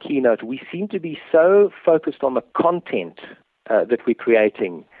together our keynote, we seem to be so focused on the content that we're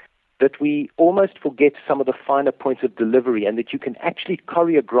creating that we almost forget some of the finer points of delivery, and that you can actually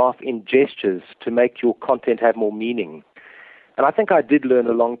choreograph in gestures to make your content have more meaning. And I think I did learn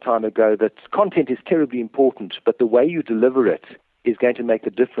a long time ago that content is terribly important, but the way you deliver it is going to make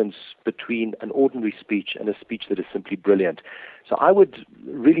the difference between an ordinary speech and a speech that is simply brilliant. So I would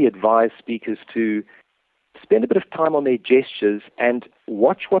really advise speakers to spend a bit of time on their gestures and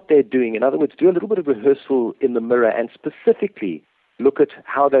watch what they're doing. In other words, do a little bit of rehearsal in the mirror and specifically look at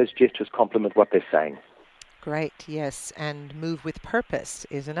how those gestures complement what they're saying. Great, yes. And move with purpose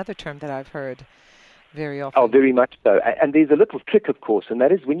is another term that I've heard very often. Oh, very much so. And there's a little trick, of course, and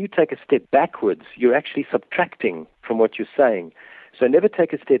that is when you take a step backwards, you're actually subtracting from what you're saying. So never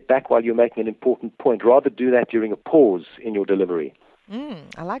take a step back while you're making an important point. Rather do that during a pause in your delivery.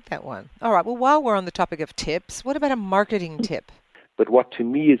 I like that one. All right, well, while we're on the topic of tips, what about a marketing tip? But what to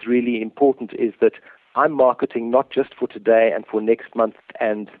me is really important is that I'm marketing not just for today and for next month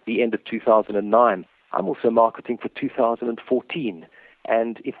and the end of 2009. I'm also marketing for 2014.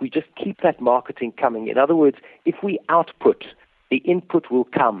 And if we just keep that marketing coming, in other words, if we output, the input will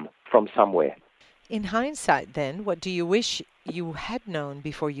come from somewhere. In hindsight, then, what do you wish you had known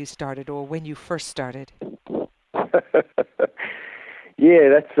before you started or when you first started?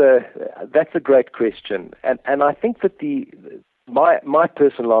 Yeah, that's a great question. And I think that my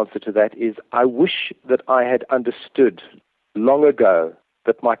personal answer to that is I wish that I had understood long ago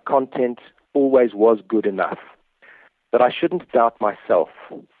that my content always was good enough, that I shouldn't doubt myself,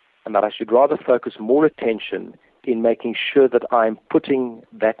 and that I should rather focus more attention in making sure that I'm putting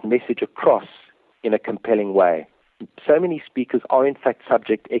that message across in a compelling way. So many speakers are in fact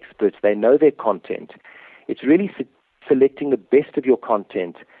subject experts. They know their content. It's really selecting the best of your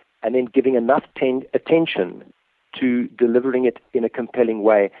content and then giving enough attention to delivering it in a compelling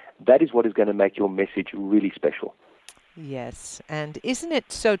way. That is what is going to make your message really special. Yes, and isn't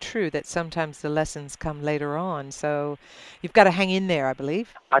it so true that sometimes the lessons come later on? So you've got to hang in there, I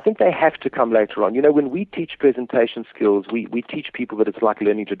believe. I think they have to come later on. When we teach presentation skills, we teach people that it's like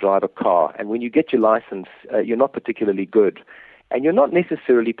learning to drive a car. And when you get your license, you're not particularly good. And you're not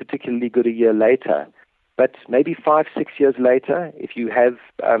necessarily particularly good a year later. But maybe 5, 6 years later, if you have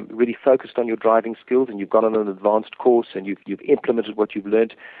really focused on your driving skills and you've gone on an advanced course and you've implemented what you've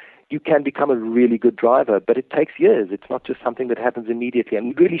learned, you can become a really good driver. But it takes years. It's not just something that happens immediately. And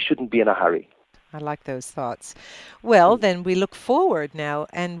we really shouldn't be in a hurry. I like those thoughts. Well, then we look forward now.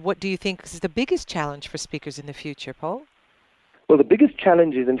 And what do you think is the biggest challenge for speakers in the future, Paul? Well, the biggest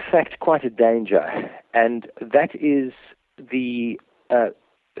challenge is, in fact, quite a danger. And that is the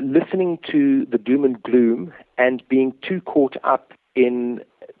listening to the doom and gloom and being too caught up in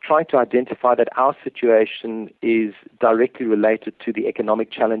trying to identify that our situation is directly related to the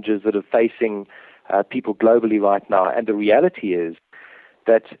economic challenges that are facing people globally right now. And the reality is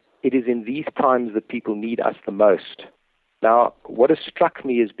that it is in these times that people need us the most. Now, what has struck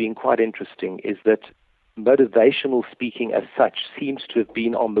me as being quite interesting is that motivational speaking as such seems to have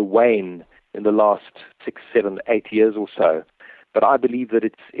been on the wane in the last 6, 7, 8 years or so. But I believe that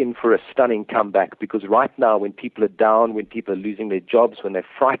it's in for a stunning comeback, because right now when people are down, when people are losing their jobs, when they're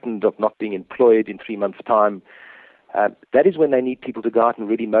frightened of not being employed in 3 months' time, that is when they need people to go out and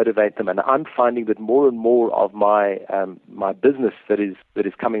really motivate them. And I'm finding that more and more of my business that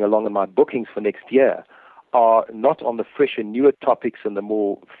is coming along in my bookings for next year are not on the fresh and newer topics and the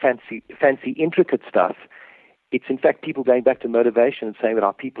more fancy, intricate stuff. It's in fact people going back to motivation and saying that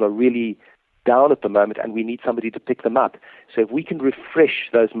our people are really down at the moment and we need somebody to pick them up. So if we can refresh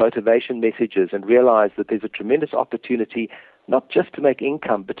those motivation messages and realize that there's a tremendous opportunity not just to make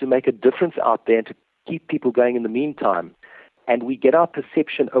income, but to make a difference out there and to keep people going in the meantime, and we get our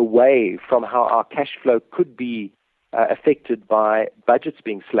perception away from how our cash flow could be affected by budgets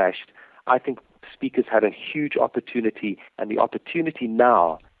being slashed, I think speakers had a huge opportunity, and the opportunity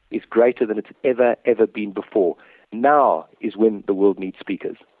now is greater than it's ever been before. Now is when the world needs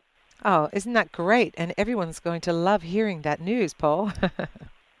speakers. Oh, isn't that great? And everyone's going to love hearing that news, Paul.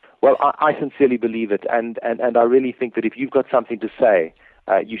 Well, I sincerely believe it, and I really think that if you've got something to say,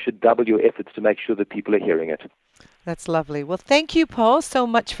 you should double your efforts to make sure that people are hearing it. That's lovely. Well, thank you, Paul, so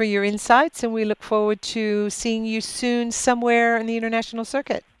much for your insights, and we look forward to seeing you soon somewhere in the international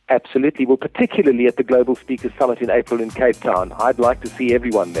circuit. Absolutely. Well, particularly at the Global Speakers Summit in April in Cape Town. I'd like to see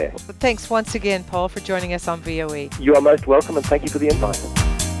everyone there. Well, thanks once again, Paul, for joining us on VOE. You are most welcome, and thank you for the invite.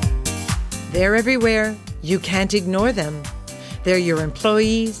 They're everywhere. You can't ignore them. They're your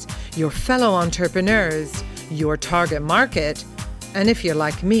employees, your fellow entrepreneurs, your target market, and if you're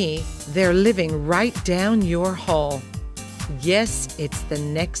like me, they're living right down your hall. Yes, it's the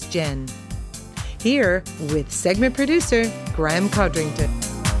next gen. Here with segment producer Graham Codrington.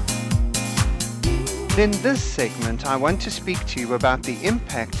 In this segment, I want to speak to you about the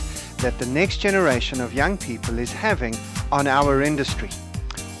impact that the next generation of young people is having on our industry,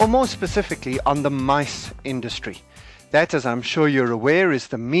 or more specifically on the MICE industry. That, as I'm sure you're aware, is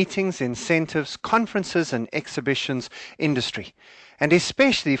the meetings, incentives, conferences and exhibitions industry. And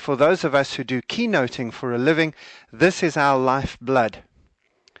especially for those of us who do keynoting for a living, this is our lifeblood.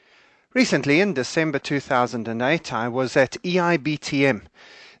 Recently, in December 2008, I was at EIBTM,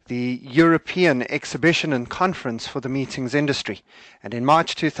 the European Exhibition and Conference for the Meetings Industry. And in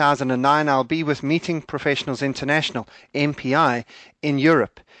March 2009, I'll be with Meeting Professionals International, MPI, in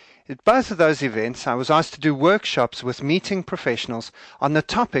Europe. At both of those events, I was asked to do workshops with meeting professionals on the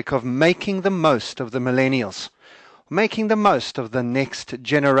topic of making the most of the millennials, making the most of the next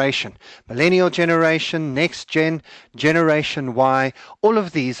generation. Millennial generation, next gen, Generation Y, all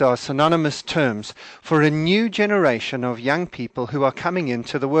of these are synonymous terms for a new generation of young people who are coming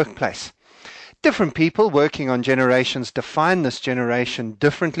into the workplace. Different people working on generations define this generation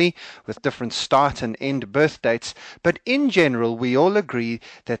differently, with different start and end birth dates, but in general we all agree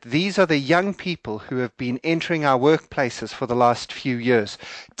that these are the young people who have been entering our workplaces for the last few years.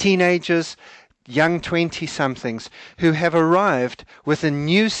 Teenagers, young 20-somethings who have arrived with a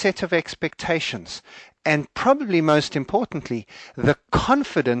new set of expectations, and probably most importantly, the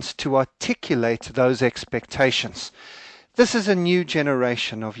confidence to articulate those expectations. This is a new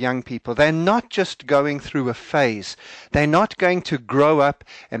generation of young people. They're not just going through a phase. They're not going to grow up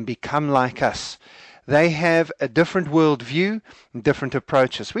and become like us. They have a different worldview and different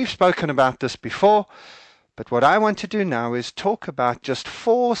approaches. We've spoken about this before, but what I want to do now is talk about just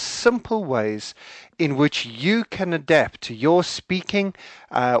 4 simple ways in which you can adapt to your speaking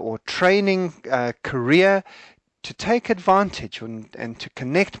or training career to take advantage and to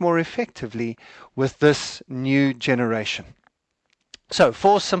connect more effectively with this new generation. So,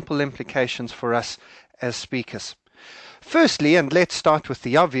 4 simple implications for us as speakers. Firstly, and let's start with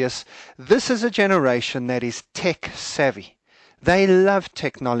the obvious, this is a generation that is tech savvy. They love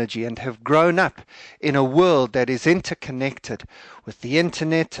technology and have grown up in a world that is interconnected, with the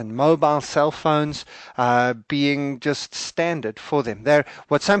internet and mobile cell phones being just standard for them. They're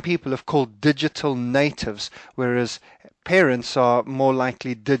what some people have called digital natives, whereas parents are more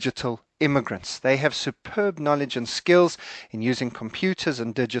likely digital immigrants. They have superb knowledge and skills in using computers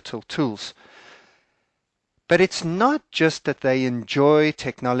and digital tools. But it's not just that they enjoy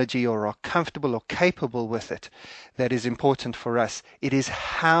technology or are comfortable or capable with it that is important for us. It is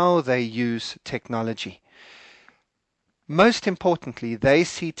how they use technology. Most importantly, they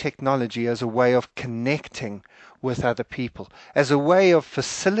see technology as a way of connecting with other people, as a way of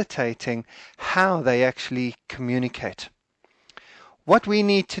facilitating how they actually communicate. What we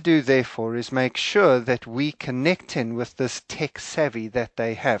need to do, therefore, is make sure that we connect in with this tech savvy that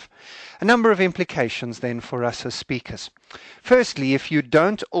they have. A number of implications, then, for us as speakers. Firstly, if you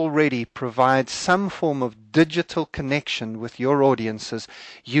don't already provide some form of digital connection with your audiences,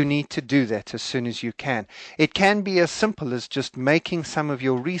 you need to do that as soon as you can. It can be as simple as just making some of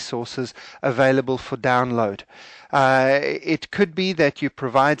your resources available for download. It could be that you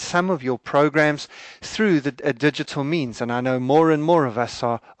provide some of your programs through the digital means, and I know more and more of us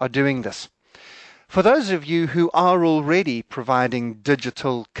are doing this. For those of you who are already providing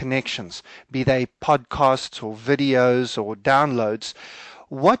digital connections, be they podcasts or videos or downloads,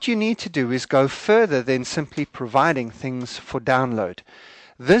 what you need to do is go further than simply providing things for download.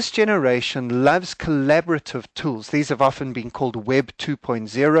 This generation loves collaborative tools. These have often been called Web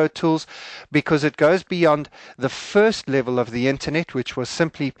 2.0 tools because it goes beyond the first level of the internet, which was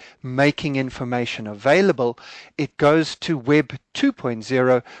simply making information available. It goes to Web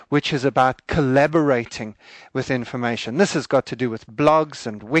 2.0, which is about collaborating with information. This has got to do with blogs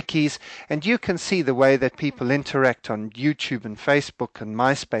and wikis, and you can see the way that people interact on YouTube and Facebook and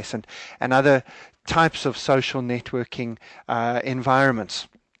MySpace and other types of social networking environments.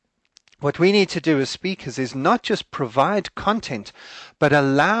 What we need to do as speakers is not just provide content, but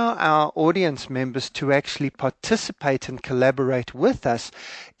allow our audience members to actually participate and collaborate with us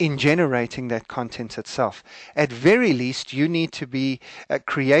in generating that content itself. At very least, you need to be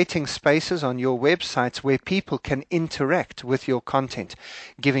creating spaces on your websites where people can interact with your content,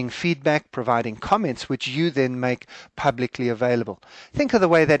 giving feedback, providing comments, which you then make publicly available. Think of the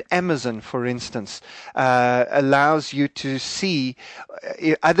way that Amazon, for instance, allows you to see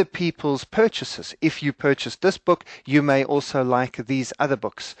other people's purchases. If you purchase this book, you may also like these other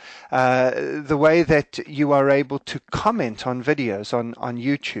books. The way that you are able to comment on videos on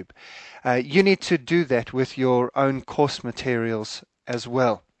YouTube. You need to do that with your own course materials as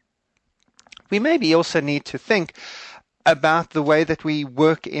well. We maybe also need to think about the way that we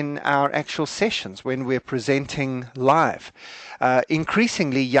work in our actual sessions when we're presenting live.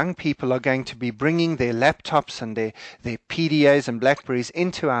 Increasingly, young people are going to be bringing their laptops and their PDAs and Blackberries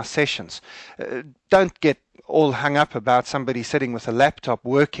into our sessions. Don't get all hung up about somebody sitting with a laptop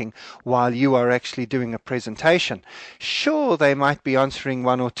working while you are actually doing a presentation. Sure, they might be answering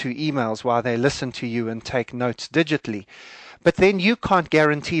 1 or 2 emails while they listen to you and take notes digitally. But then you can't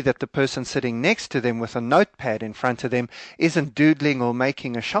guarantee that the person sitting next to them with a notepad in front of them isn't doodling or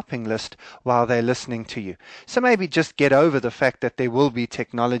making a shopping list while they're listening to you. So maybe just get over the fact that there will be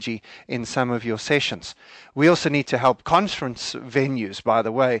technology in some of your sessions. We also need to help conference venues, by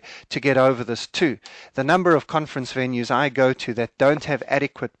the way, to get over this too. The number of conference venues I go to that don't have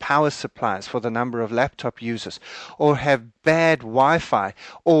adequate power supplies for the number of laptop users, or have bad Wi-Fi,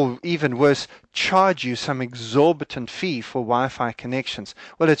 or even worse, charge you some exorbitant fee for Wi-Fi connections.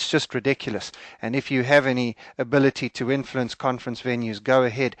 Well, it's just ridiculous. And if you have any ability to influence conference venues, go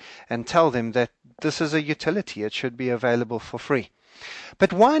ahead and tell them that this is a utility. It should be available for free.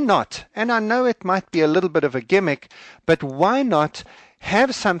 But why not? And I know it might be a little bit of a gimmick, but why not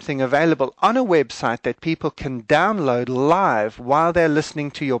have something available on a website that people can download live while they're listening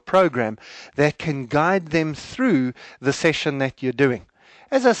to your program that can guide them through the session that you're doing?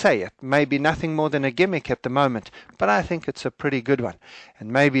 As I say, it may be nothing more than a gimmick at the moment, but I think it's a pretty good one.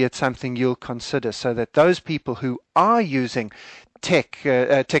 And maybe it's something you'll consider so that those people who are using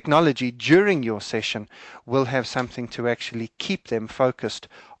technology during your session will have something to actually keep them focused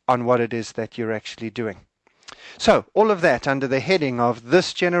on what it is that you're actually doing. So, all of that under the heading of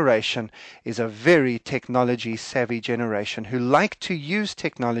this generation is a very technology-savvy generation who like to use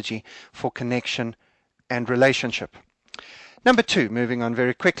technology for connection and relationship. Number 2, moving on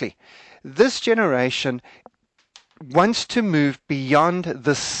very quickly. This generation wants to move beyond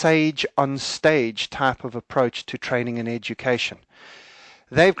the sage on stage type of approach to training and education.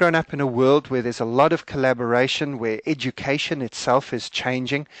 They've grown up in a world where there's a lot of collaboration, where education itself is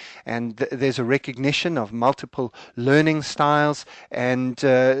changing, and there's a recognition of multiple learning styles, and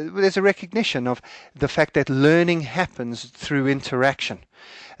there's a recognition of the fact that learning happens through interaction.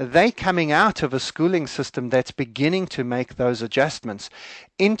 They're coming out of a schooling system that's beginning to make those adjustments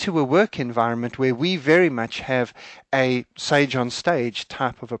into a work environment where we very much have a sage on stage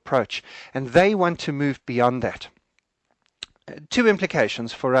type of approach, and they want to move beyond that. Two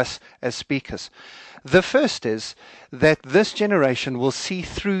implications for us as speakers. The first is that this generation will see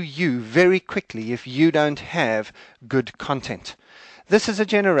through you very quickly if you don't have good content. This is a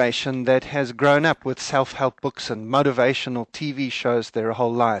generation that has grown up with self-help books and motivational TV shows their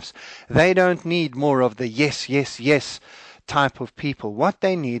whole lives. They don't need more of the yes, yes, yes type of people. What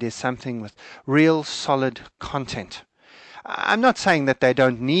they need is something with real solid content. I'm not saying that they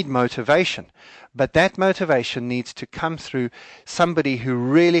don't need motivation, but that motivation needs to come through somebody who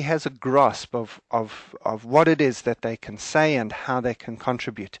really has a grasp of what it is that they can say and how they can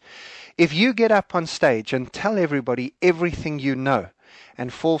contribute. If you get up on stage and tell everybody everything you know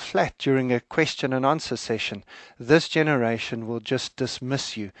and fall flat during a question and answer session, this generation will just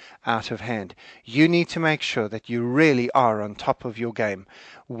dismiss you out of hand. You need to make sure that you really are on top of your game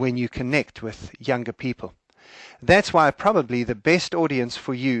when you connect with younger people. That's why probably the best audience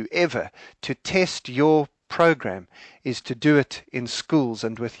for you ever to test your program is to do it in schools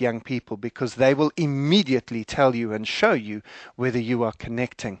and with young people, because they will immediately tell you and show you whether you are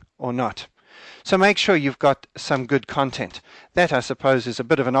connecting or not. So make sure you've got some good content. That, I suppose, is a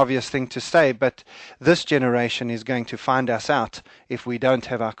bit of an obvious thing to say, but this generation is going to find us out if we don't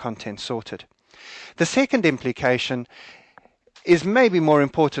have our content sorted. The second implication is maybe more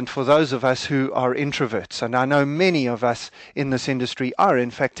important for those of us who are introverts, and I know many of us in this industry are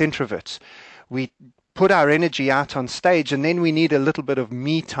in fact introverts. We put our energy out on stage and then we need a little bit of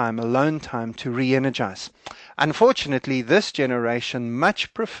me time, alone time to re-energize. Unfortunately, this generation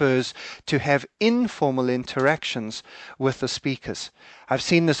much prefers to have informal interactions with the speakers. I've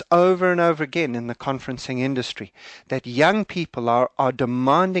seen this over and over again in the conferencing industry, that young people are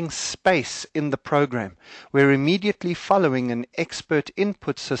demanding space in the program, where immediately following an expert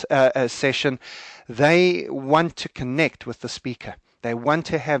input session, they want to connect with the speaker. They want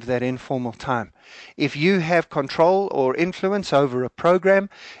to have that informal time. If you have control or influence over a program,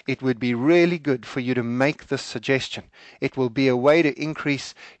 it would be really good for you to make this suggestion. It will be a way to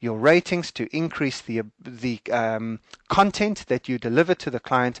increase your ratings, to increase the content that you deliver to the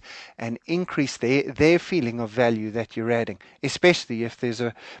client, and increase their feeling of value that you're adding, especially if there's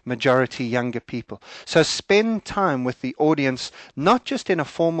a majority younger people. So spend time with the audience, not just in a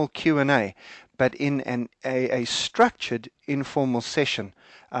formal Q&A, but in a structured informal session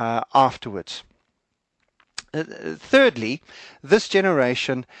afterwards. Thirdly, this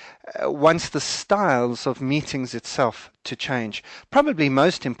generation wants the styles of meetings itself to change. Probably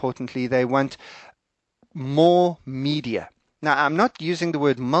most importantly, they want more media. Now, I'm not using the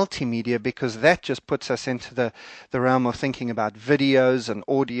word multimedia because that just puts us into the realm of thinking about videos and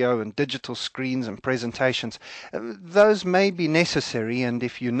audio and digital screens and presentations. Those may be necessary, and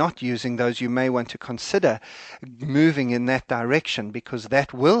if you're not using those, you may want to consider moving in that direction, because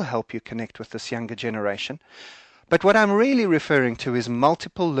that will help you connect with this younger generation. But what I'm really referring to is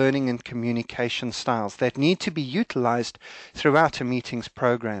multiple learning and communication styles that need to be utilized throughout a meeting's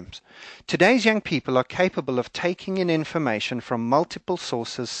programs. Today's young people are capable of taking in information from multiple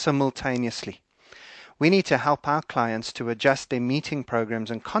sources simultaneously. We need to help our clients to adjust their meeting programs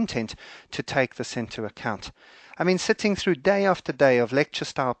and content to take this into account. I mean, sitting through day after day of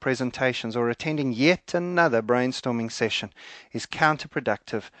lecture-style presentations or attending yet another brainstorming session is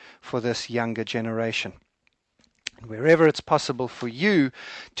counterproductive for this younger generation. Wherever it's possible for you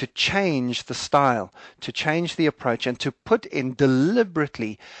to change the style, to change the approach, and to put in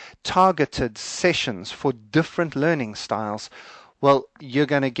deliberately targeted sessions for different learning styles, well, you're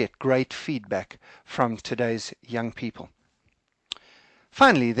going to get great feedback from today's young people.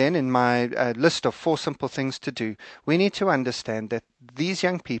 Finally, then, in my list of 4 simple things to do, we need to understand that these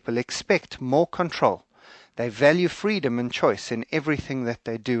young people expect more control. They value freedom and choice in everything that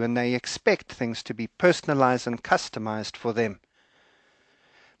they do, and they expect things to be personalized and customized for them.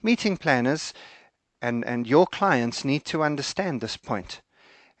 Meeting planners and your clients need to understand this point,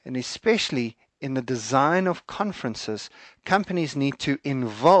 and especially in the design of conferences, companies need to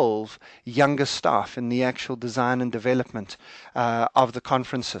involve younger staff in the actual design and development of the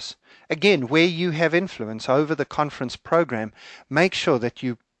conferences. Again, where you have influence over the conference program, make sure that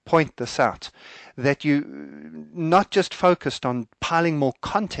you point this out, that you not just focused on piling more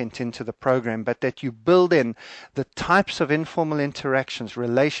content into the program, but that you build in the types of informal interactions,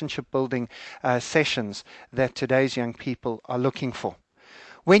 relationship building sessions that today's young people are looking for.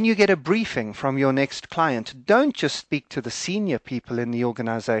 When you get a briefing from your next client, don't just speak to the senior people in the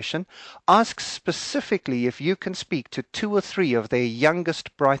organization. Ask specifically if you can speak to 2 or 3 of their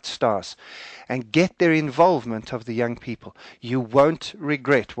youngest bright stars and get their involvement of the young people. You won't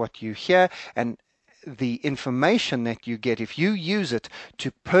regret what you hear, and the information that you get, if you use it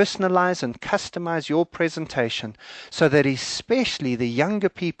to personalize and customize your presentation so that especially the younger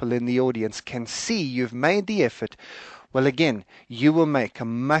people in the audience can see you've made the effort, well, again, you will make a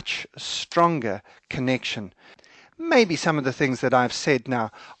much stronger connection. Maybe some of the things that I've said now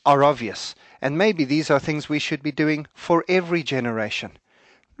are obvious, and maybe these are things we should be doing for every generation.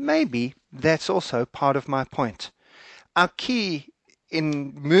 Maybe that's also part of my point. Our key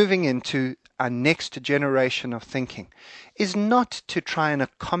in moving into our next generation of thinking is not to try and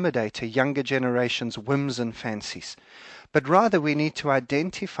accommodate a younger generation's whims and fancies, but rather we need to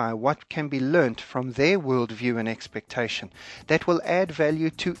identify what can be learnt from their worldview and expectation that will add value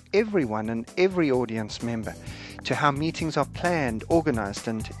to everyone and every audience member, to how meetings are planned, organized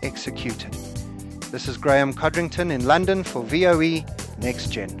and executed. This is Graham Codrington in London for VOE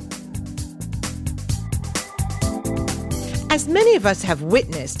Next Gen. As many of us have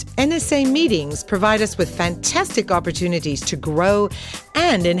witnessed, NSA meetings provide us with fantastic opportunities to grow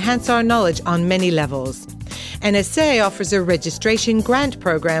and enhance our knowledge on many levels. NSA offers a registration grant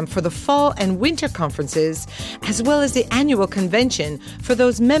program for the fall and winter conferences, as well as the annual convention for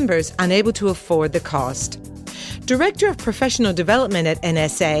those members unable to afford the cost. Director of Professional Development at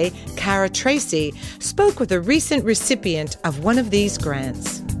NSA, Cara Tracy, spoke with a recent recipient of one of these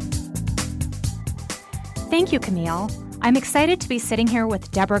grants. Thank you, Camille. I'm excited to be sitting here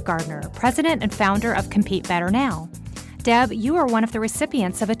with Deborah Gardner, president and founder of Compete Better Now. Deb, you are one of the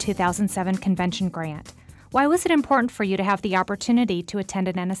recipients of a 2007 convention grant. Why was it important for you to have the opportunity to attend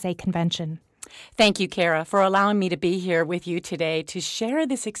an NSA convention? Thank you, Cara, for allowing me to be here with you today to share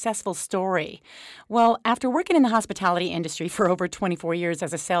this successful story. Well, after working in the hospitality industry for over 24 years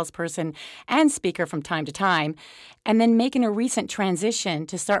as a salesperson and speaker from time to time, and then making a recent transition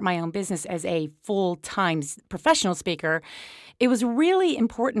to start my own business as a full-time professional speaker, it was really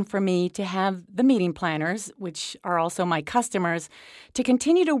important for me to have the meeting planners, which are also my customers, to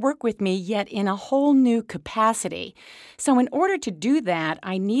continue to work with me, yet in a whole new capacity. So in order to do that,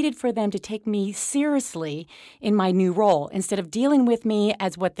 I needed for them to take me seriously in my new role instead of dealing with me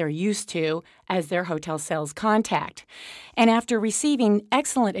as what they're used to as their hotel sales contact. And after receiving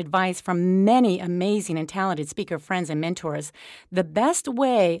excellent advice from many amazing and talented speaker friends and mentors, the best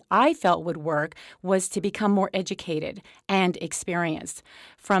way I felt would work was to become more educated and experienced.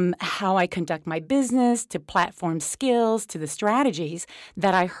 From how I conduct my business to platform skills to the strategies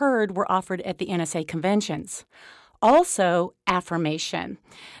that I heard were offered at the NSA conventions. Also, affirmation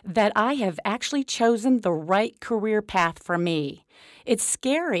that I have actually chosen the right career path for me. It's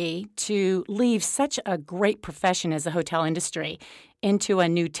scary to leave such a great profession as the hotel industry into a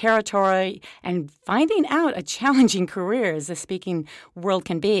new territory and finding out a challenging career as the speaking world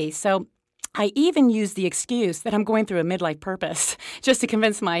can be. So I even use the excuse that I'm going through a midlife purpose just to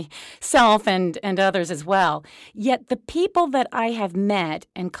convince myself and others as well. Yet the people that I have met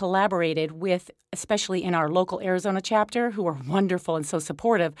and collaborated with, especially in our local Arizona chapter, who are wonderful and so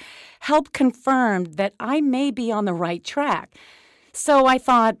supportive, help confirm that I may be on the right track. So I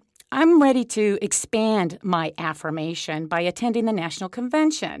thought, I'm ready to expand my affirmation by attending the national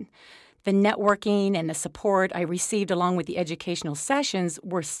convention. The networking and the support I received along with the educational sessions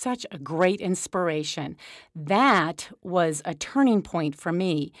were such a great inspiration. That was a turning point for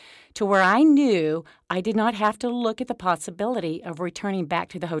me to where I knew I did not have to look at the possibility of returning back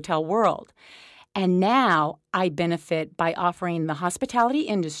to the hotel world. And now I benefit by offering the hospitality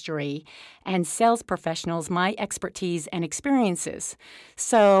industry and sales professionals my expertise and experiences.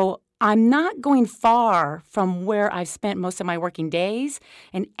 So I'm not going far from where I've spent most of my working days,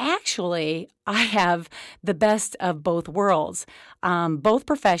 and actually, I have the best of both worlds, both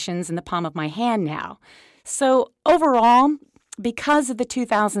professions in the palm of my hand now. So overall, because of the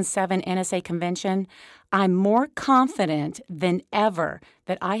 2007 NSA convention, I'm more confident than ever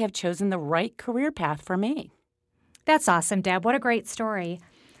that I have chosen the right career path for me. That's awesome, Deb. What a great story.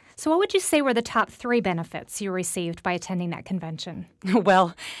 So what would you say were the top 3 benefits you received by attending that convention?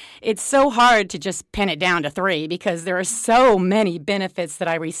 Well, it's so hard to just pin it down to 3 because there are so many benefits that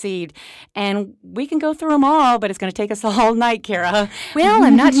I received. And we can go through them all, but it's going to take us a whole night, Kara. Well,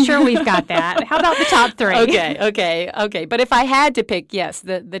 I'm not sure we've got that. How about the top 3? Okay. But if I had to pick, yes,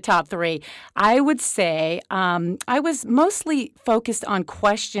 the top 3, I would say I was mostly focused on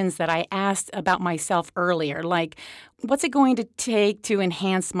questions that I asked about myself earlier, like, what's it going to take to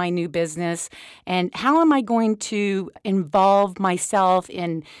enhance my new business? And how am I going to involve myself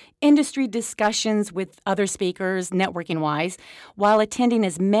in industry discussions with other speakers, networking-wise, while attending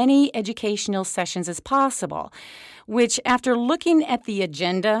as many educational sessions as possible? Which, after looking at the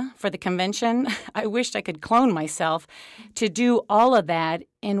agenda for the convention, I wished I could clone myself to do all of that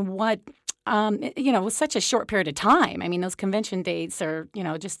in what was such a short period of time. I mean, those convention dates are,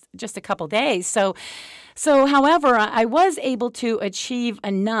 just a couple days. So, however, I was able to achieve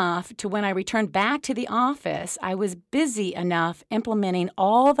enough to when I returned back to the office, I was busy enough implementing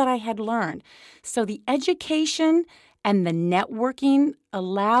all that I had learned. So the education and the networking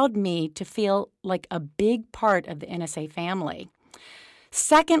allowed me to feel like a big part of the NSA family.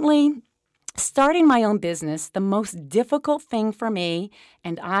 Secondly, starting my own business, the most difficult thing for me,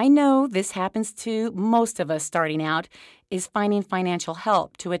 and I know this happens to most of us starting out, is finding financial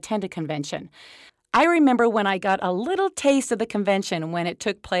help to attend a convention. I remember when I got a little taste of the convention when it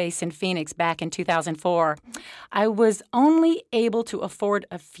took place in Phoenix back in 2004. I was only able to afford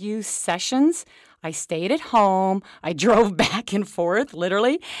a few sessions. I stayed at home. I drove back and forth,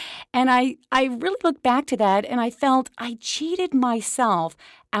 literally. And I really looked back to that and I felt I cheated myself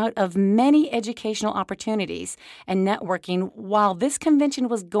out of many educational opportunities and networking while this convention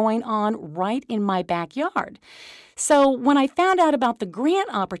was going on right in my backyard. So when I found out about the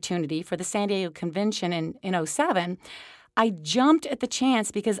grant opportunity for the San Diego Convention in 2007, I jumped at the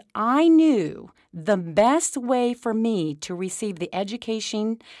chance because I knew the best way for me to receive the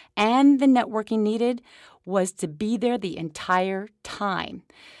education and the networking needed was to be there the entire time,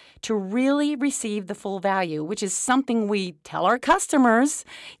 to really receive the full value, which is something we tell our customers,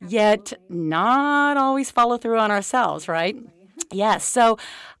 yet not always follow through on ourselves, right? Yes, so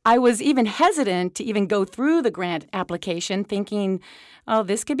I was even hesitant to even go through the grant application thinking, oh,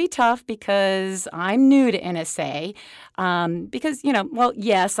 this could be tough because I'm new to NSA. Because,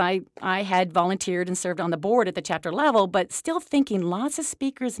 yes, I had volunteered and served on the board at the chapter level, but still thinking lots of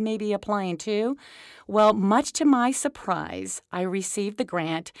speakers may be applying too. Well, much to my surprise, I received the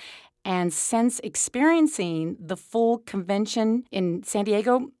grant. And since experiencing the full convention in San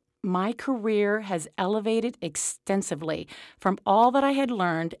Diego, my career has elevated extensively from all that I had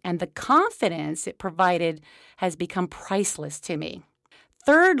learned, and the confidence it provided has become priceless to me.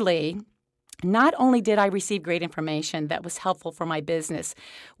 Thirdly, not only did I receive great information that was helpful for my business,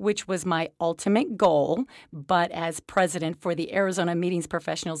 which was my ultimate goal, but as president for the Arizona Meetings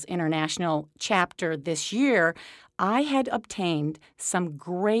Professionals International chapter this year, I had obtained some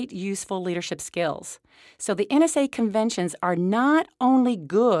great useful leadership skills. So the NSA conventions are not only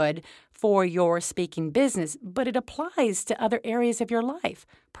good for your speaking business, but it applies to other areas of your life,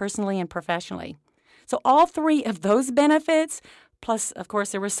 personally and professionally. So all 3 of those benefits, plus, of course,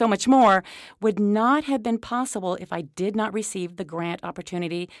 there was so much more, would not have been possible if I did not receive the grant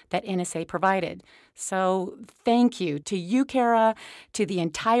opportunity that NSA provided. So thank you to you, Kara, to the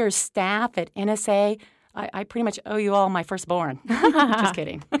entire staff at NSA. I pretty much owe you all my firstborn. Just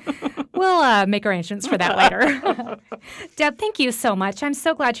kidding. We'll make arrangements for that later. Deb, thank you so much. I'm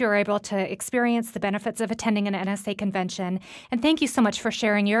so glad you were able to experience the benefits of attending an NSA convention. And thank you so much for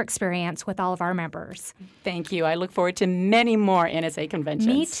sharing your experience with all of our members. Thank you. I look forward to many more NSA conventions.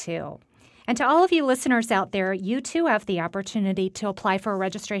 Me too. And to all of you listeners out there, you too have the opportunity to apply for a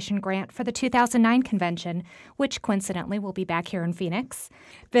registration grant for the 2009 convention, which coincidentally will be back here in Phoenix.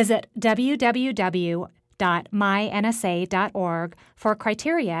 Visit www.mynsa.org for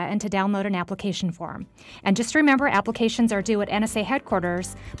criteria and to download an application form. And just remember, applications are due at NSA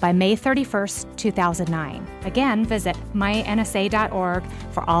headquarters by May 31st, 2009. Again, visit mynsa.org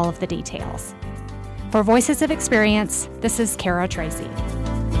for all of the details. For Voices of Experience, this is Kara Tracy.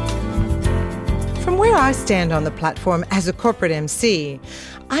 From where I stand on the platform as a corporate MC,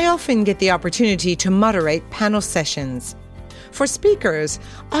 I often get the opportunity to moderate panel sessions. For speakers,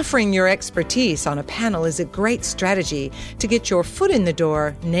 offering your expertise on a panel is a great strategy to get your foot in the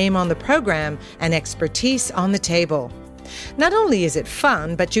door, name on the program, and expertise on the table. Not only is it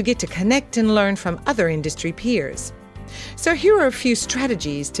fun, but you get to connect and learn from other industry peers. So here are a few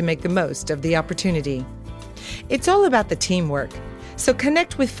strategies to make the most of the opportunity. It's all about the teamwork. So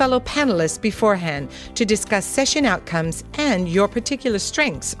connect with fellow panelists beforehand to discuss session outcomes and your particular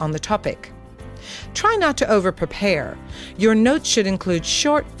strengths on the topic. Try not to over-prepare. Your notes should include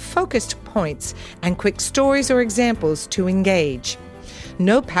short, focused points and quick stories or examples to engage.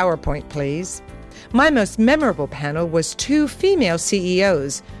 No PowerPoint, please. My most memorable panel was 2 female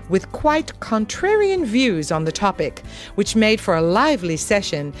CEOs with quite contrarian views on the topic, which made for a lively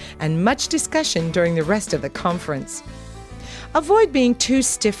session and much discussion during the rest of the conference. Avoid being too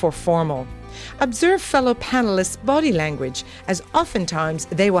stiff or formal. Observe fellow panelists' body language, as oftentimes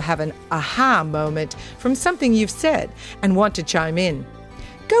they will have an aha moment from something you've said and want to chime in.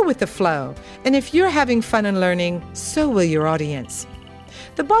 Go with the flow, and if you're having fun and learning, so will your audience.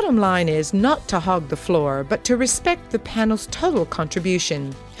 The bottom line is not to hog the floor, but to respect the panel's total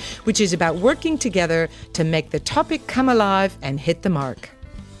contribution, which is about working together to make the topic come alive and hit the mark.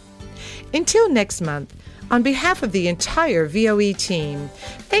 Until next month, on behalf of the entire VOE team,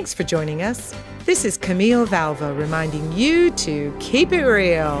 thanks for joining us. This is Camille Valva reminding you to keep it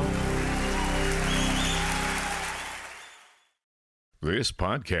real. This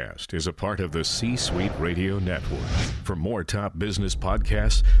podcast is a part of the C-Suite Radio Network. For more top business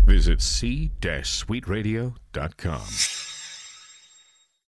podcasts, visit c-suiteradio.com.